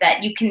hope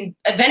that you can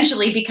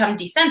eventually become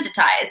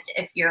desensitized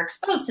if you're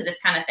exposed to this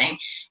kind of thing.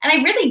 And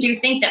I really do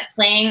think that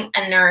playing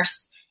a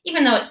nurse,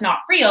 even though it's not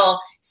real,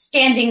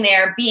 standing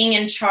there, being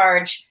in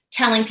charge,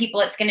 telling people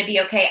it's going to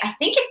be okay, I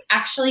think it's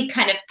actually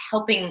kind of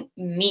helping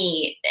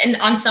me and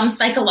on some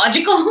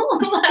psychological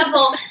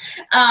level.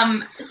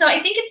 So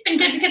I think it's been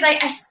good because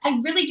I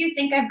really do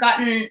think I've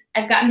gotten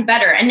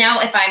better. And now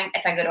if I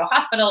go to a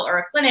hospital or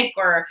a clinic,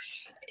 or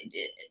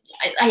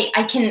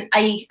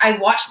I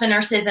watch the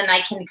nurses and I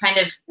can kind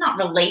of not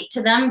relate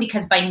to them,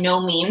 because by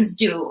no means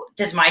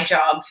does my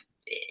job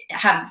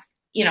have,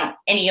 you know,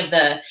 any of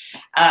the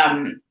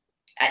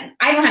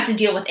I don't have to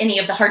deal with any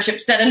of the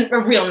hardships that a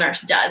real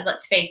nurse does,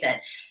 let's face it.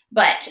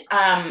 But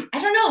I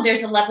don't know,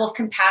 there's a level of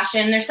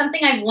compassion. There's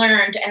something I've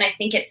learned, and I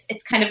think it's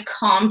kind of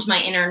calmed my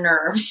inner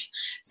nerves.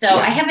 So yeah.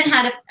 I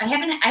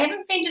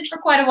haven't fainted for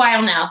quite a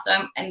while now. So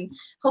I'm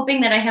hoping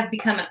that I have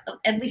become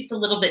at least a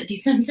little bit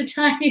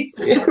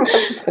desensitized. Yeah,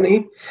 that's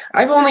funny.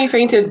 I've only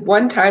fainted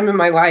one time in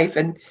my life,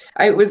 and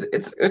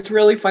it's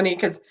really funny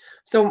because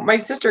my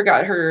sister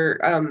got her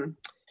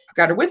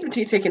wisdom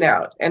teeth taken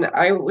out, and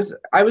I was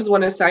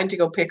one assigned to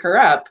go pick her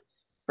up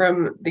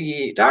from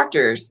the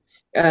doctors,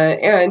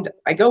 and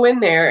I go in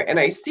there and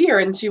I see her,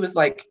 and she was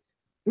like,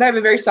 and I have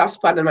a very soft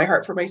spot in my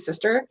heart for my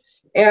sister,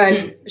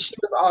 and she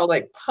was all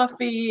like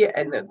puffy,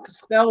 and the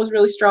smell was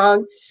really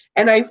strong,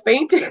 and I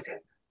fainted.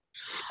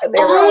 And they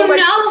were all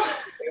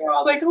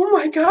like, oh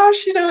my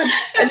gosh, you know.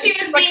 So she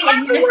was being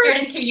administered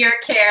into your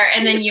care,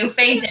 and then you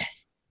fainted.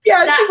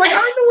 Yeah, she's like,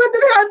 I'm the one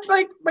that had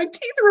like my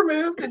teeth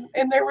removed,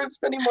 and they were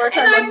spending more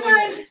time on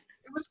me.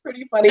 It was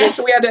pretty funny. And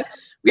so we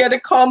had to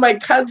call my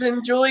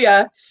cousin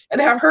Julia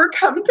and have her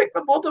come and pick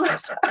the both of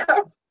us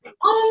up.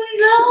 Oh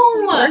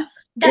no,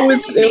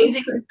 that's an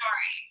amazing story.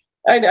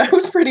 I know, it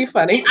was pretty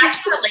funny. I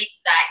can relate to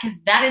that because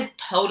that is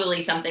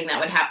totally something that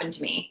would happen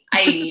to me.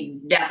 I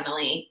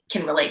definitely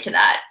can relate to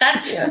that.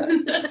 That's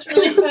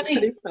really funny.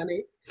 Pretty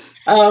funny.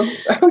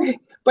 Okay,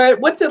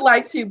 but what's it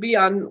like to be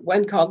on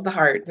One Calls the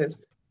Heart?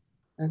 What's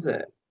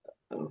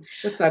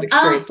that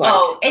experience like?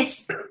 Oh,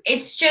 it's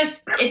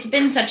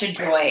been such a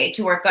joy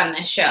to work on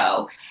this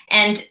show.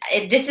 And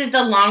this is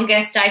the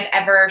longest I've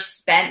ever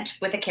spent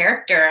with a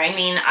character. I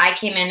mean, I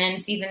came in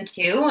season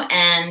 2,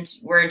 and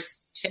we're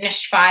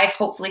finished 5,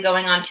 hopefully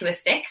going on to a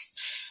 6.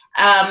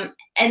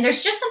 And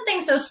there's just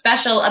something so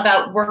special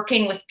about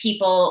working with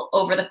people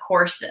over the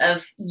course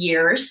of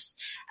years,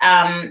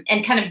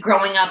 and kind of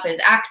growing up as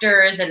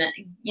actors, and,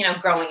 you know,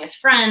 growing as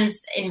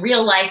friends in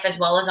real life as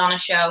well as on a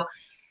show.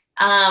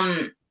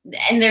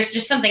 And there's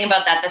just something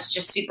about that that's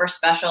just super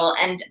special.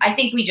 And I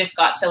think we just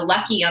got so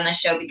lucky on this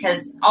show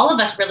because all of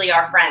us really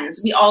are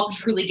friends. We all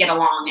truly get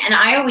along. And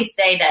I always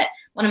say that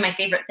one of my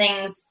favorite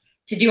things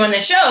to do on the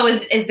show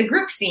is the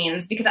group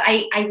scenes, because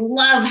I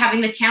love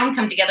having the town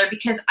come together,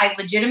 because I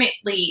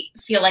legitimately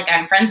feel like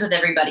I'm friends with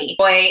everybody.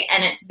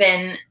 And it's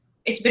been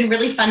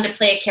really fun to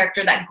play a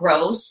character that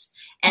grows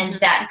and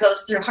that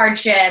goes through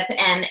hardship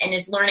and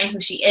is learning who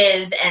she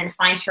is and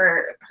finds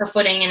her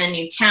footing in a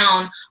new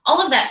town.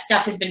 All of that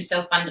stuff has been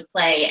so fun to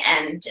play.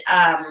 And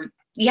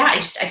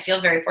I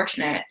feel very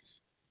fortunate.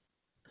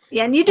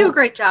 Yeah, and you do a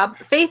great job.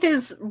 Faith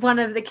is one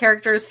of the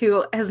characters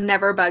who has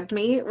never bugged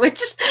me,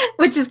 which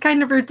is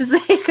kind of rude to say,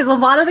 because a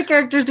lot of the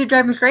characters do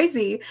drive me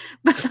crazy,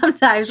 but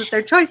sometimes with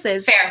their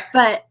choices. Fair.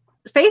 But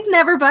Faith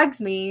never bugs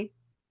me,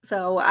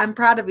 so I'm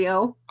proud of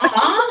you.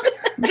 Aw,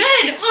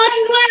 good. Well,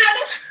 I'm glad.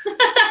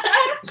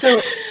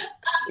 So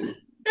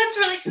that's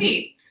really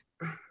sweet.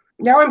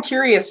 Now I'm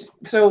curious.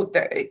 So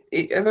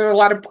are there a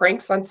lot of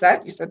pranks on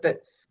set? You said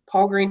that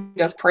Paul Green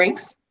does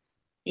pranks.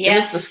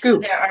 Yes, the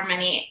scoop. There are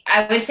many.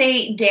 I would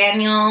say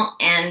Daniel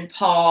and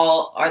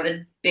Paul are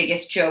the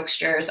biggest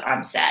jokesters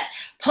on set.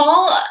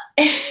 Paul,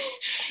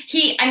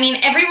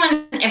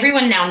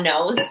 everyone now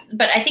knows,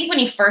 but I think when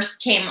he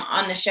first came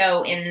on the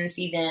show in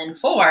season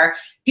 4,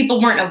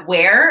 people weren't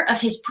aware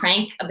of his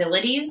prank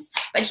abilities,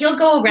 but he'll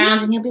go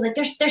around and he'll be like,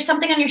 there's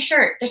something on your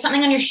shirt. There's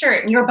something on your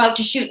shirt. And you're about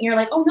to shoot and you're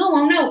like, oh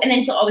no. And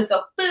then he'll always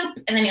go boop.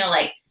 And then he'll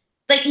like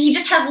he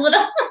just has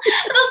little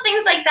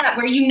things like that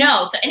where you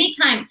know. So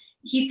anytime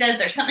he says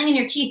there's something in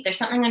your teeth, there's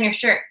something on your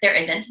shirt, there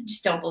isn't.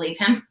 Just don't believe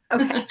him.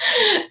 Okay. So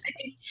I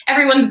think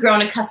everyone's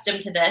grown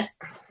accustomed to this.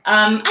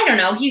 I don't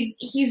know. He's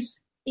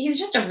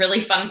just a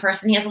really fun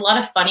person. He has a lot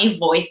of funny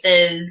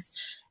voices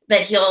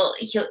that he'll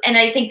and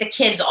I think the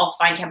kids all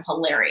find him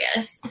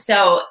hilarious.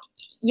 So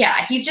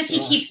yeah, he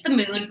keeps the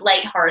mood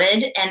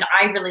lighthearted, and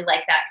I really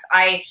like that because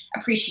I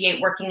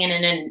appreciate working in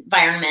an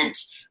environment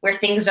where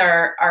things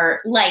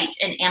are light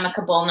and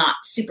amicable, not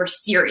super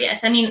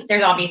serious. I mean,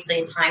 there's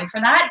obviously a time for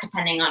that,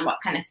 depending on what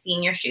kind of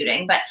scene you're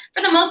shooting. But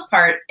for the most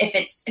part, if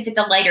it's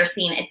a lighter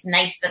scene, it's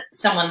nice that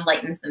someone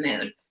lightens the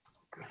mood.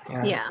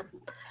 Yeah.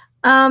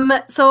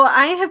 So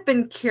I have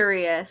been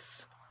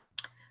curious.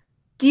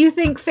 Do you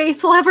think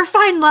Faith will ever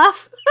find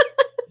love?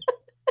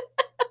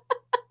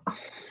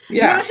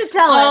 Yeah. You have to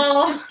tell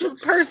us,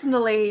 just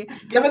personally.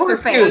 Give us the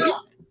scoop.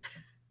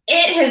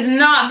 It has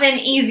not been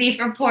easy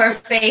for poor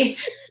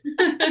Faith.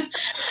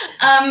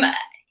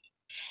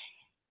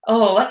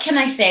 What can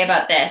I say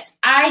about this?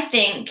 I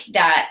think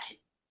that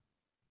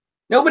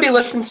nobody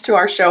listens to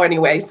our show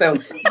anyway, so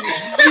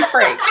be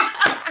frank.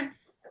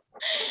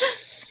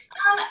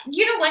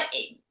 You know what?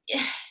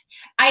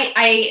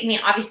 I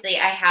mean, obviously,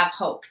 I have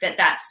hope that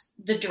that's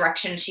the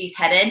direction she's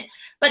headed.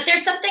 But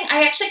there's something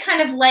I actually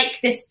kind of like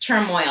this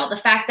turmoil, the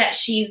fact that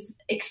she's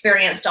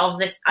experienced all of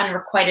this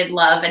unrequited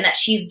love and that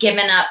she's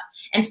given up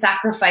and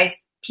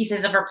sacrificed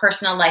pieces of her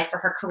personal life for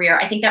her career.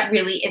 I think that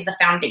really is the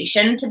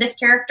foundation to this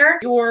character.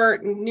 Your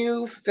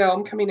new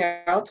film coming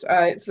out,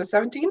 it's the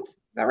 17th, is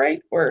that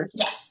right? Or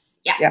yes.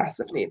 Yeah. Yeah,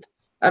 17th.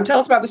 Tell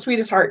us about The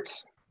Sweetest Heart.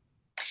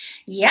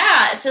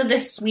 Yeah, so The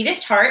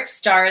Sweetest Heart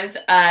stars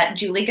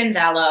Julie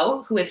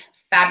Gonzalo, who is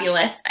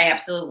fabulous. I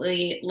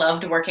absolutely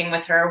loved working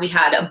with her. We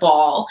had a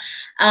ball.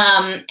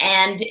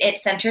 And it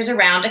centers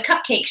around a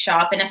cupcake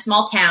shop in a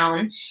small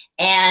town.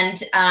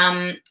 And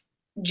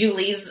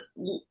Julie's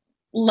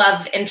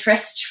love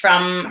interest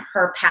from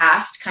her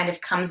past kind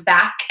of comes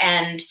back,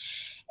 and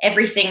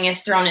everything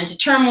is thrown into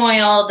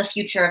turmoil. The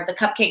future of the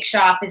cupcake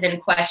shop is in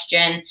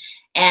question.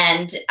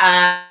 And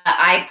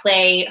I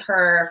play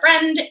her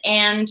friend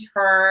and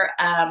her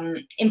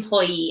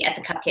employee at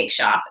the cupcake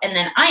shop. And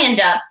then I end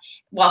up,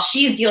 while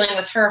she's dealing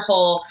with her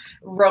whole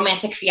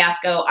romantic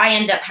fiasco, I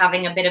end up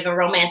having a bit of a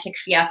romantic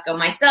fiasco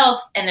myself.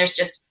 And there's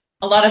just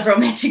a lot of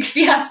romantic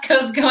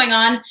fiascos going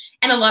on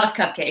and a lot of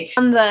cupcakes.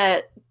 On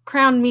the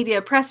Crown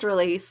Media press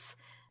release,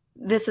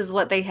 this is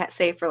what they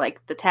say for like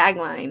the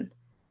tagline.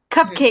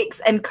 Cupcakes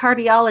and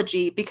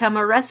cardiology become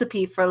a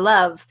recipe for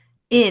love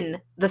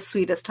in The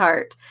Sweetest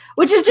Heart,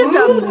 which is just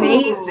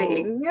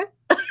amazing.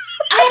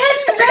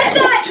 I hadn't read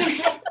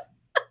that.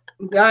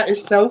 That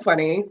is so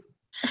funny.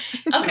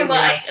 Okay,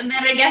 well, then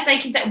I guess I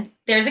can say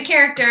there's a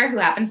character who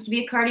happens to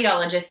be a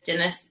cardiologist in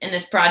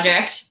this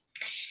project.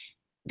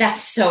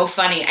 That's so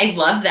funny. I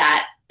love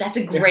that. That's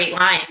a great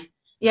line.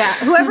 Yeah,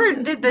 whoever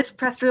did this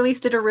press release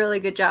did a really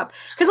good job.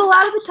 Because a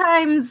lot of the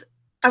times,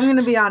 I'm going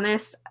to be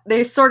honest,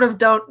 they sort of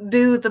don't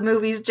do the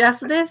movies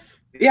justice.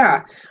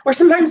 Yeah, or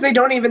sometimes they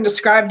don't even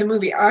describe the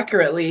movie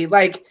accurately.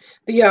 Like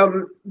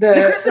the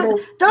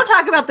Christmas, don't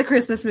talk about the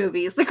Christmas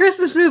movies. The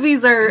Christmas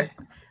movies are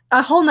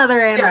a whole nother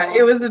animal.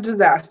 Yeah, it was a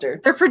disaster.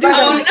 They're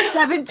producing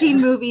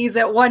 17 movies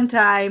at one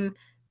time.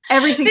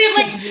 Everything's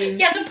changing.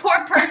 The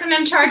poor person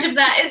in charge of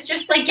that is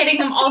just like getting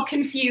them all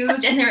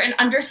confused, and they're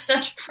under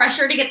such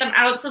pressure to get them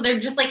out, so they're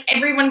just like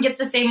everyone gets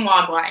the same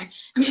log line.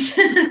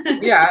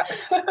 Yeah.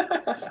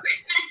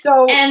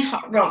 Christmas and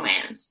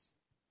romance.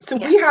 So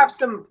we have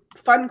some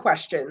fun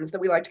questions that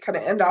we like to kind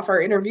of end off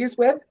our interviews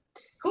with.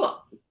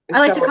 Cool. I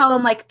like to call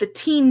them like the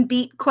teen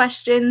beat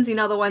questions, you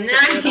know, the ones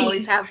that we would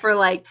always have for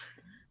like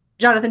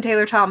Jonathan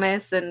Taylor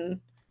Thomas and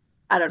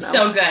I don't know.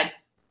 So good.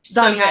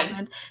 Donny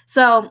Osmond.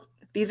 So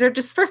these are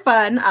just for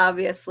fun,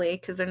 obviously,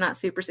 because they're not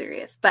super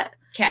serious. But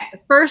the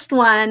first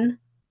one,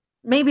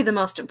 maybe the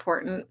most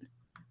important,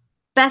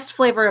 best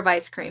flavor of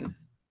ice cream.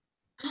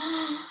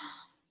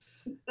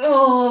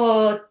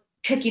 Oh,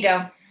 Cookie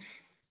dough.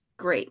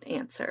 Great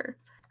answer.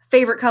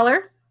 Favorite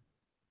color?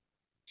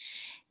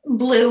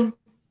 Blue.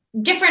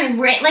 Different,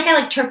 like I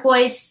like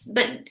turquoise,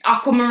 but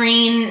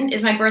aquamarine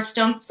is my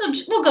birthstone, so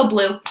we'll go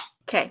blue.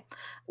 Okay.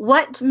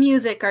 What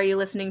music are you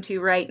listening to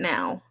right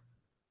now?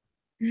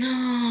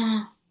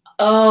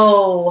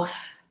 Oh.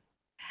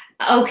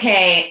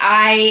 Okay.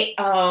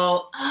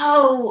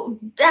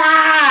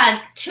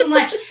 Too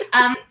much.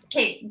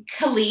 Okay,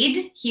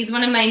 Khalid. He's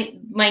one of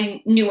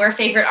my newer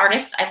favorite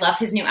artists. I love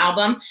his new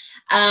album.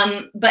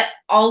 But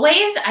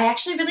always, I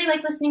actually really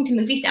like listening to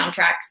movie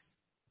soundtracks.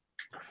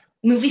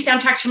 Movie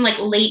soundtracks from like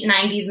late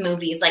 90s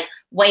movies, like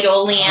White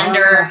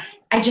Oleander.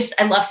 I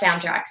love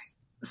soundtracks.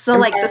 So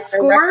like the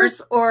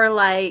scores or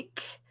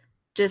like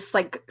just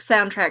like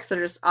soundtracks that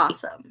are just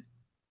awesome?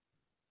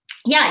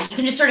 Yeah, you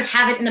can just sort of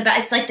have it in the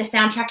back. It's like the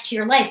soundtrack to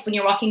your life when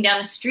you're walking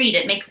down the street.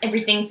 It makes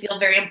everything feel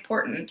very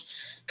important.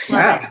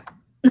 Yeah.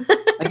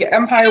 Like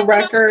Empire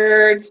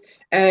Records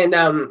and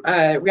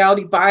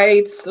Reality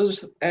Bites.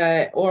 Those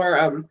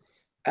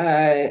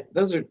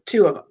those are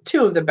two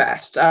of the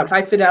best.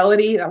 High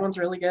Fidelity, that one's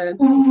really good.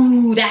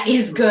 Ooh, that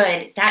is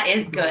good. That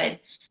is good.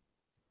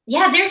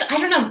 Yeah, there's, I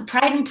don't know,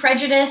 Pride and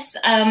Prejudice.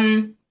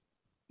 I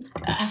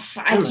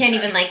can't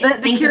even like the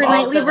Keira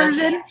Knightley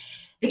version.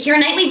 The Keira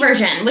Knightley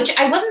version, which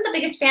I wasn't the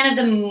biggest fan of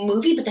the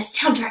movie, but the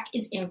soundtrack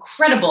is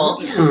incredible.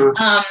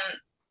 Yeah.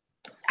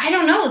 I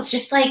don't know. It's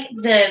just like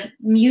the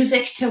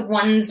music to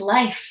one's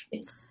life.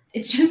 It's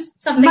just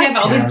something I've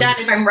always done.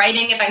 If I'm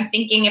writing, if I'm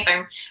thinking, if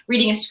I'm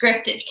reading a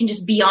script, it can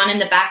just be on in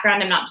the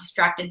background. I'm not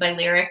distracted by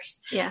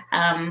lyrics. Yeah.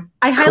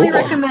 I highly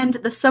recommend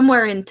the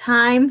Somewhere in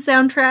Time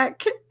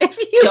soundtrack. If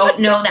you don't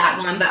know that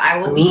one, but I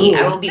will be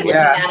looking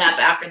that up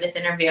after this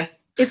interview.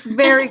 It's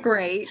very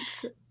great.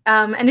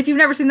 And if you've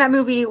never seen that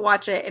movie,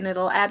 watch it and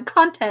it'll add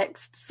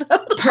context. So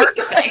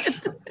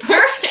perfect.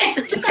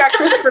 It's got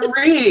Christopher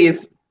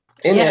Reeve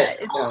in it.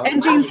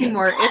 And Jane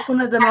Seymour. It's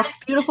one of the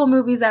most beautiful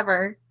movies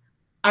ever.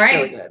 All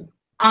right. Really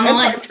on the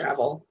list. Time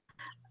travel.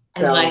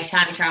 I like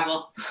time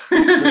travel.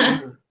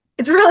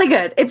 It's really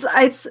good. It's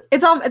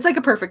like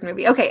a perfect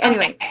movie. Okay,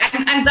 anyway.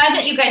 Okay. I'm glad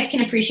that you guys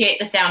can appreciate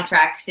the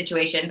soundtrack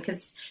situation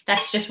because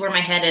that's just where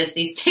my head is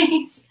these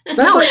days.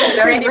 That's like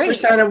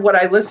 90% of what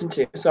I listen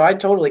to, so I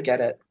totally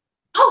get it.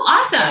 Oh,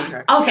 awesome.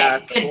 Soundtrack. Okay, Yeah,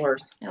 good. Of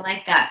course. I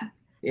like that.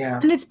 Yeah.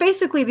 And it's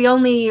basically the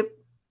only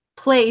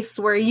place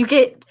where you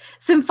get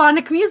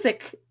symphonic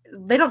music.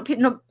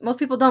 Most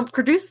people don't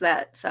produce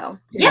that, so.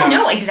 Yeah,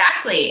 no,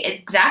 exactly. And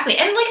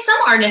like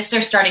some artists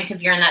are starting to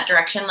veer in that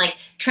direction. Like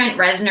Trent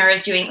Reznor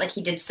is doing, like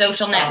he did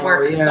Social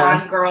Network,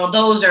 Gone Girl.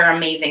 Those are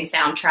amazing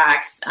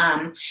soundtracks.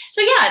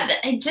 So yeah,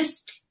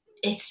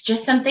 it's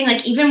just something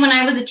like even when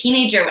I was a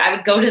teenager, I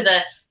would go to the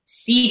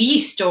CD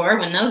store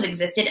when those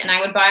existed and I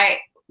would buy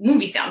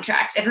movie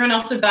soundtracks. Everyone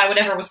else would buy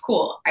whatever was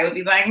cool. I would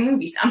be buying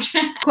movie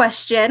soundtracks.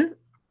 Question.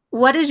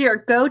 What is your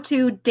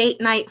go-to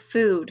date night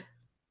food?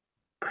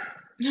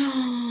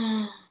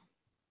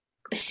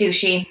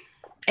 Sushi.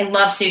 I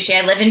love sushi.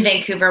 I live in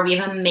Vancouver. We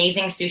have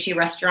amazing sushi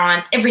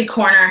restaurants. Every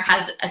corner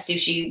has a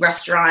sushi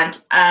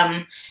restaurant.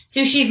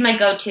 Sushi is my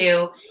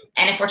go-to.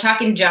 And if we're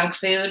talking junk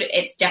food,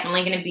 it's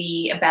definitely going to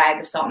be a bag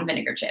of salt and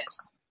vinegar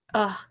chips.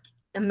 Oh,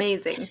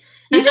 amazing.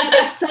 You just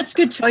make such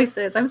good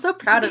choices. I'm so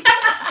proud of you.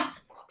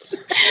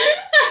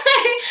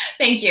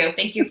 Thank you.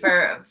 Thank you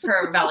for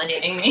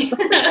validating me.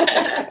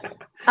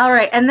 All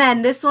right. And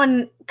then this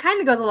one kind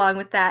of goes along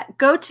with that.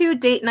 Go-to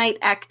date night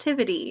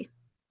activity.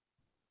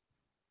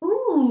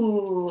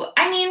 Ooh,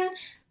 I mean,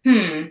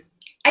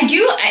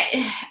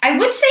 I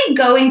would say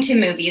going to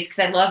movies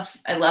because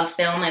I love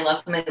film, I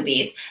love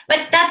movies,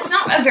 but that's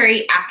not a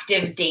very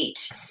active date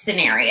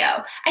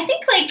scenario. I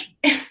think like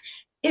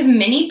is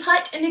mini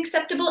putt an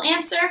acceptable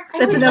answer?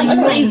 That's an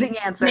amazing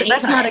answer.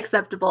 That's not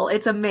acceptable.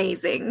 It's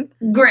amazing.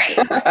 Great.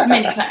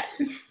 Mini putt.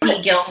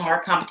 Lee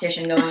Gilmore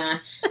competition going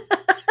on.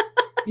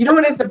 You know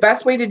what is the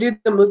best way to do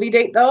the movie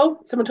date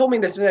though? Someone told me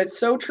this and it's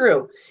so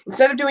true.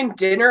 Instead of doing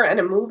dinner and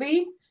a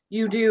movie,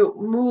 you do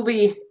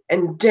movie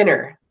and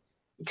dinner.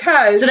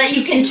 So that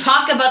you can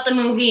talk about the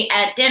movie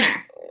at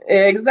dinner.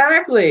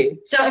 Exactly.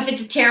 So if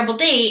it's a terrible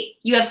date,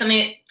 you have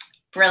something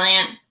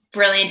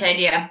brilliant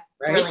idea.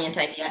 Right? Brilliant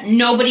idea.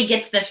 Nobody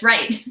gets this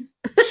right.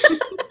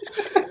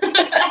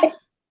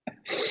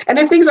 And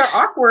if things are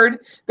awkward,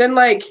 then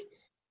like,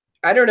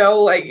 I don't know,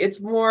 like it's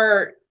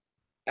more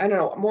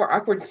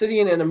awkward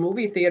sitting in a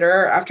movie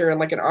theater after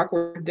like an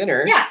awkward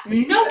dinner. Yeah,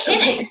 no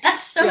kidding.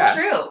 That's so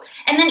true.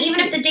 And then even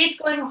if the date's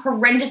going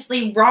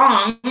horrendously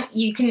wrong,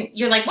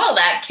 you're like, well,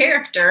 that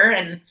character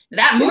and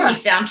that movie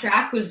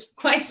soundtrack was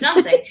quite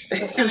something.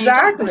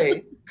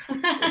 Exactly.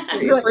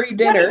 Free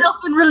dinner. Danny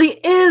Elfman really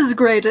is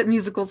great at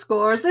musical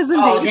scores, isn't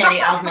he? Oh, Danny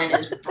Elfman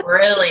is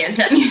brilliant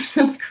at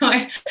musical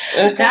scores.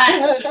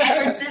 That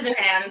Edward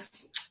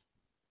Scissorhands,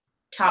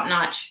 top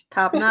notch.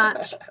 Top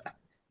notch.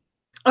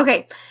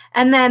 Okay,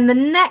 and then the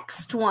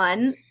next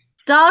one,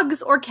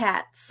 dogs or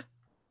cats?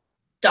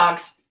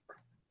 Dogs.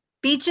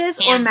 Beaches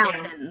or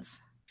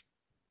mountains?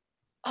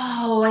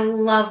 Oh, I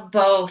love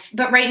both.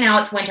 But right now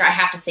it's winter. I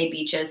have to say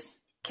beaches.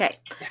 Okay.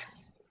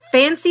 Yes.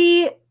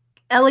 Fancy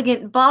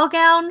elegant ball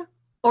gown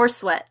or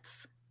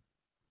sweats?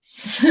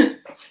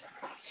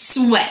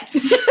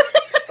 Sweats.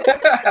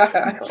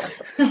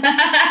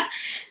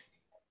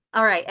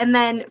 All right. And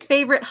then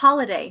favorite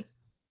holiday?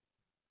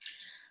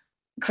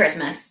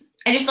 Christmas.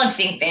 I just love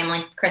seeing family.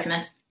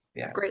 Christmas.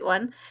 Yeah. Great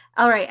one.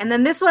 All right. And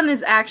then this one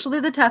is actually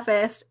the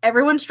toughest.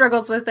 Everyone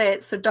struggles with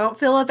it, so don't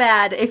feel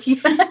bad if you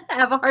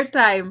have a hard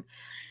time.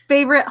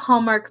 Favorite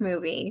Hallmark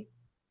movie?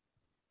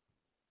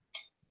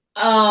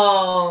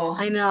 Oh.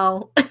 I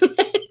know.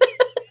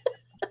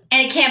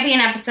 And it can't be an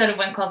episode of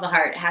When Calls the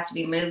Heart. It has to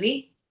be a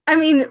movie. I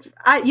mean,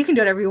 you can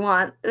do whatever you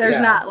want. There's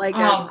not like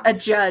a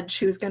judge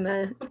who's going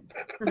to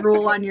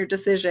rule on your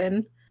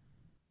decision.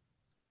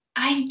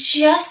 I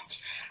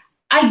just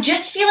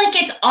feel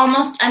like it's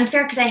almost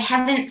unfair because I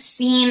haven't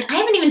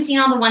even seen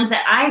all the ones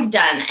that I've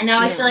done. And now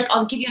I feel like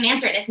I'll give you an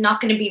answer and it's not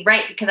going to be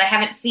right because I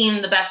haven't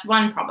seen the best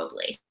one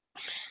probably.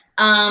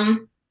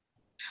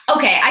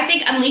 Okay, I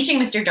think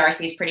Unleashing Mr.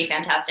 Darcy is pretty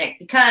fantastic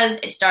because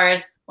it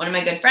stars one of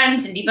my good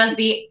friends, Cindy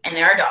Busby, and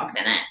there are dogs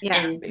in it. Yeah.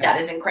 And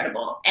that is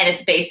incredible. And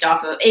it's based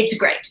off of, it's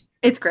great.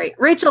 It's great.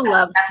 Rachel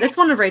loves it. It's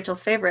one of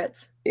Rachel's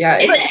favorites. Yeah.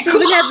 She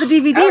even has the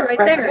DVD right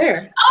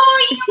there.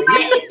 Oh, you're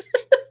right.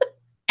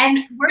 And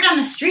word on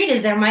the street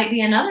is there might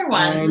be another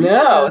one. I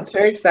know. It's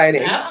very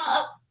exciting.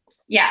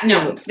 Yeah,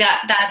 no,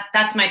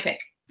 that's my pick.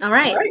 All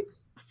right.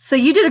 So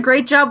you did a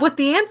great job with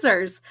the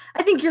answers.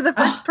 I think you're the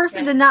first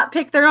person to not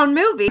pick their own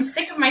movie. I'm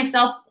sick of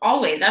myself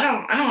always. I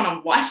don't want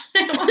to watch.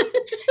 I don't want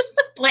to just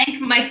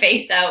blank my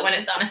face out when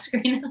it's on a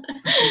screen.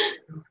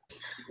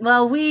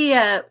 Well,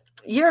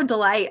 you're a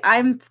delight.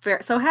 I'm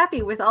so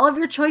happy with all of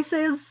your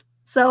choices.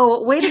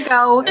 So way to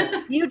go.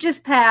 You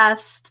just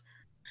passed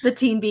the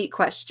Teen Beat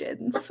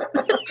questions.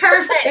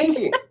 Perfect. Thank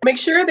you. Make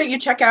sure that you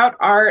check out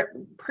our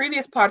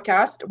previous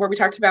podcast where we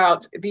talked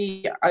about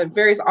the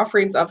various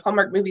offerings of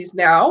Hallmark Movies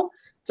Now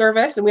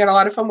service, and we had a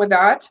lot of fun with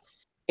that.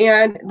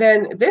 And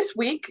then this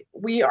week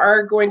we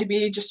are going to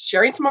be just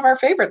sharing some of our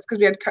favorites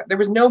because there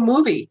was no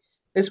movie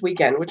this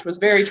weekend, which was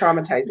very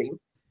traumatizing.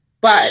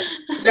 But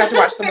we got to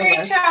watch some very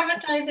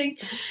traumatizing.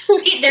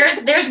 See,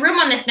 there's room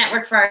on this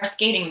network for our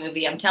skating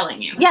movie, I'm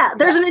telling you. Yeah,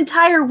 there's an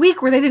entire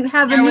week where they didn't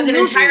have There was an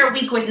entire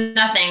week with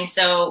nothing,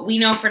 so we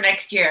know for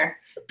next year.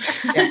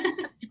 Yes,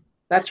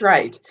 that's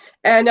right.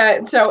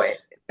 And so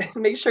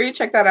make sure you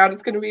check that out.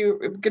 It's going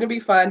to be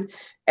fun.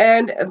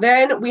 And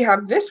then we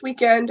have this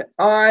weekend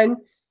on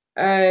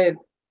Hallmark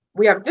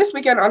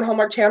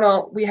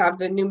Channel. We have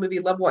the new movie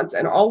Love Once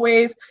and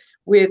Always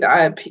with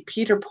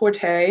Peter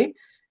Porte,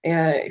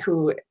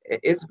 who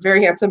is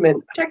very handsome.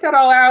 And check that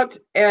all out.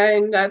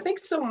 And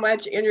thanks so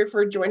much, Andrea,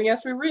 for joining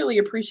us. We really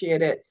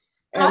appreciate it.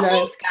 And,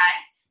 thanks, guys.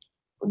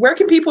 Where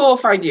can people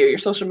find you? Your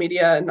social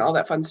media and all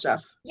that fun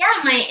stuff. Yeah,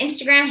 my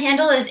Instagram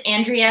handle is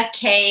Andrea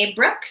K.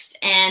 Brooks,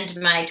 and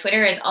my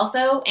Twitter is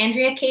also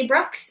Andrea K.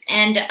 Brooks,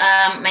 and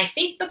my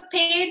Facebook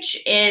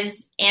page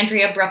is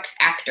Andrea Brooks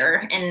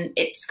Actor, and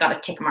it's got a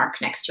tick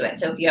mark next to it.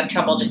 So if you have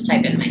trouble, just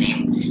type in my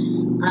name.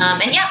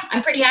 And yeah,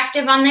 I'm pretty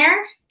active on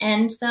there,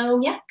 and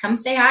so yeah, come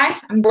say hi.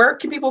 Where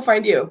can people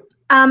find you?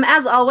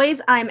 As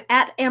always, I'm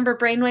at Amber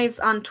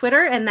Brainwaves on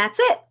Twitter, and that's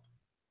it.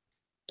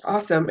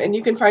 Awesome. And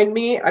you can find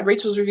me at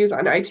Rachel's Reviews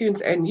on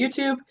iTunes and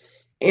YouTube.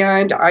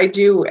 And I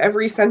do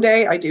every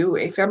Sunday, I do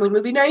a family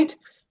movie night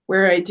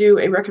where I do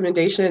a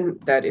recommendation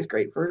that is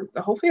great for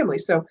the whole family.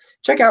 So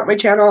check out my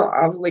channel.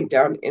 I'll link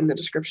down in the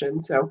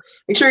description. So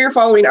make sure you're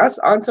following us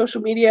on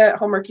social media,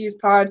 Hallmarkies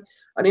Pod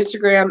on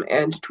Instagram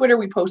and Twitter.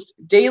 We post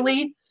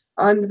daily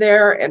on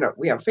there, and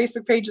we have a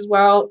Facebook page as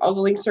well. All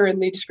the links are in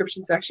the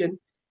description section. Make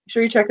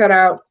sure you check that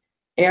out.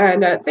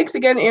 And thanks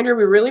again, Andrew.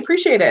 We really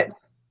appreciate it.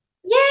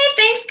 Yay,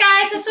 thanks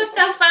guys. This was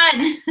so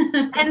fun.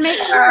 And make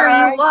sure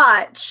you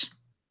watch.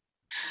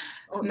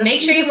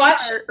 Make sure you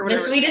watch The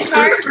Sweetest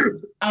Heart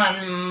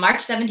on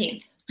March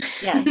 17th.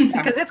 Yes,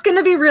 because it's going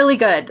to be really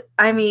good.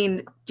 I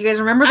mean, do you guys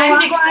remember the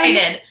I'm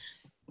excited.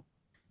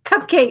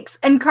 Cupcakes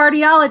and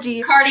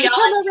cardiology.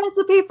 Cardiology. A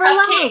recipe for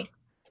life.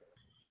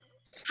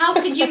 How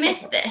could you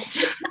miss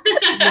this?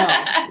 No,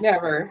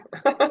 never.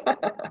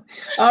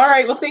 All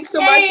right. Well, thanks so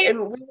much. And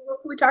we will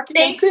hopefully talk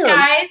again soon. Thanks,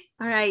 guys.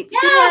 All right. Yeah,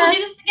 we'll do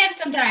this again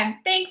sometime.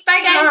 Thanks.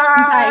 Bye, guys.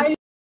 Bye. Bye.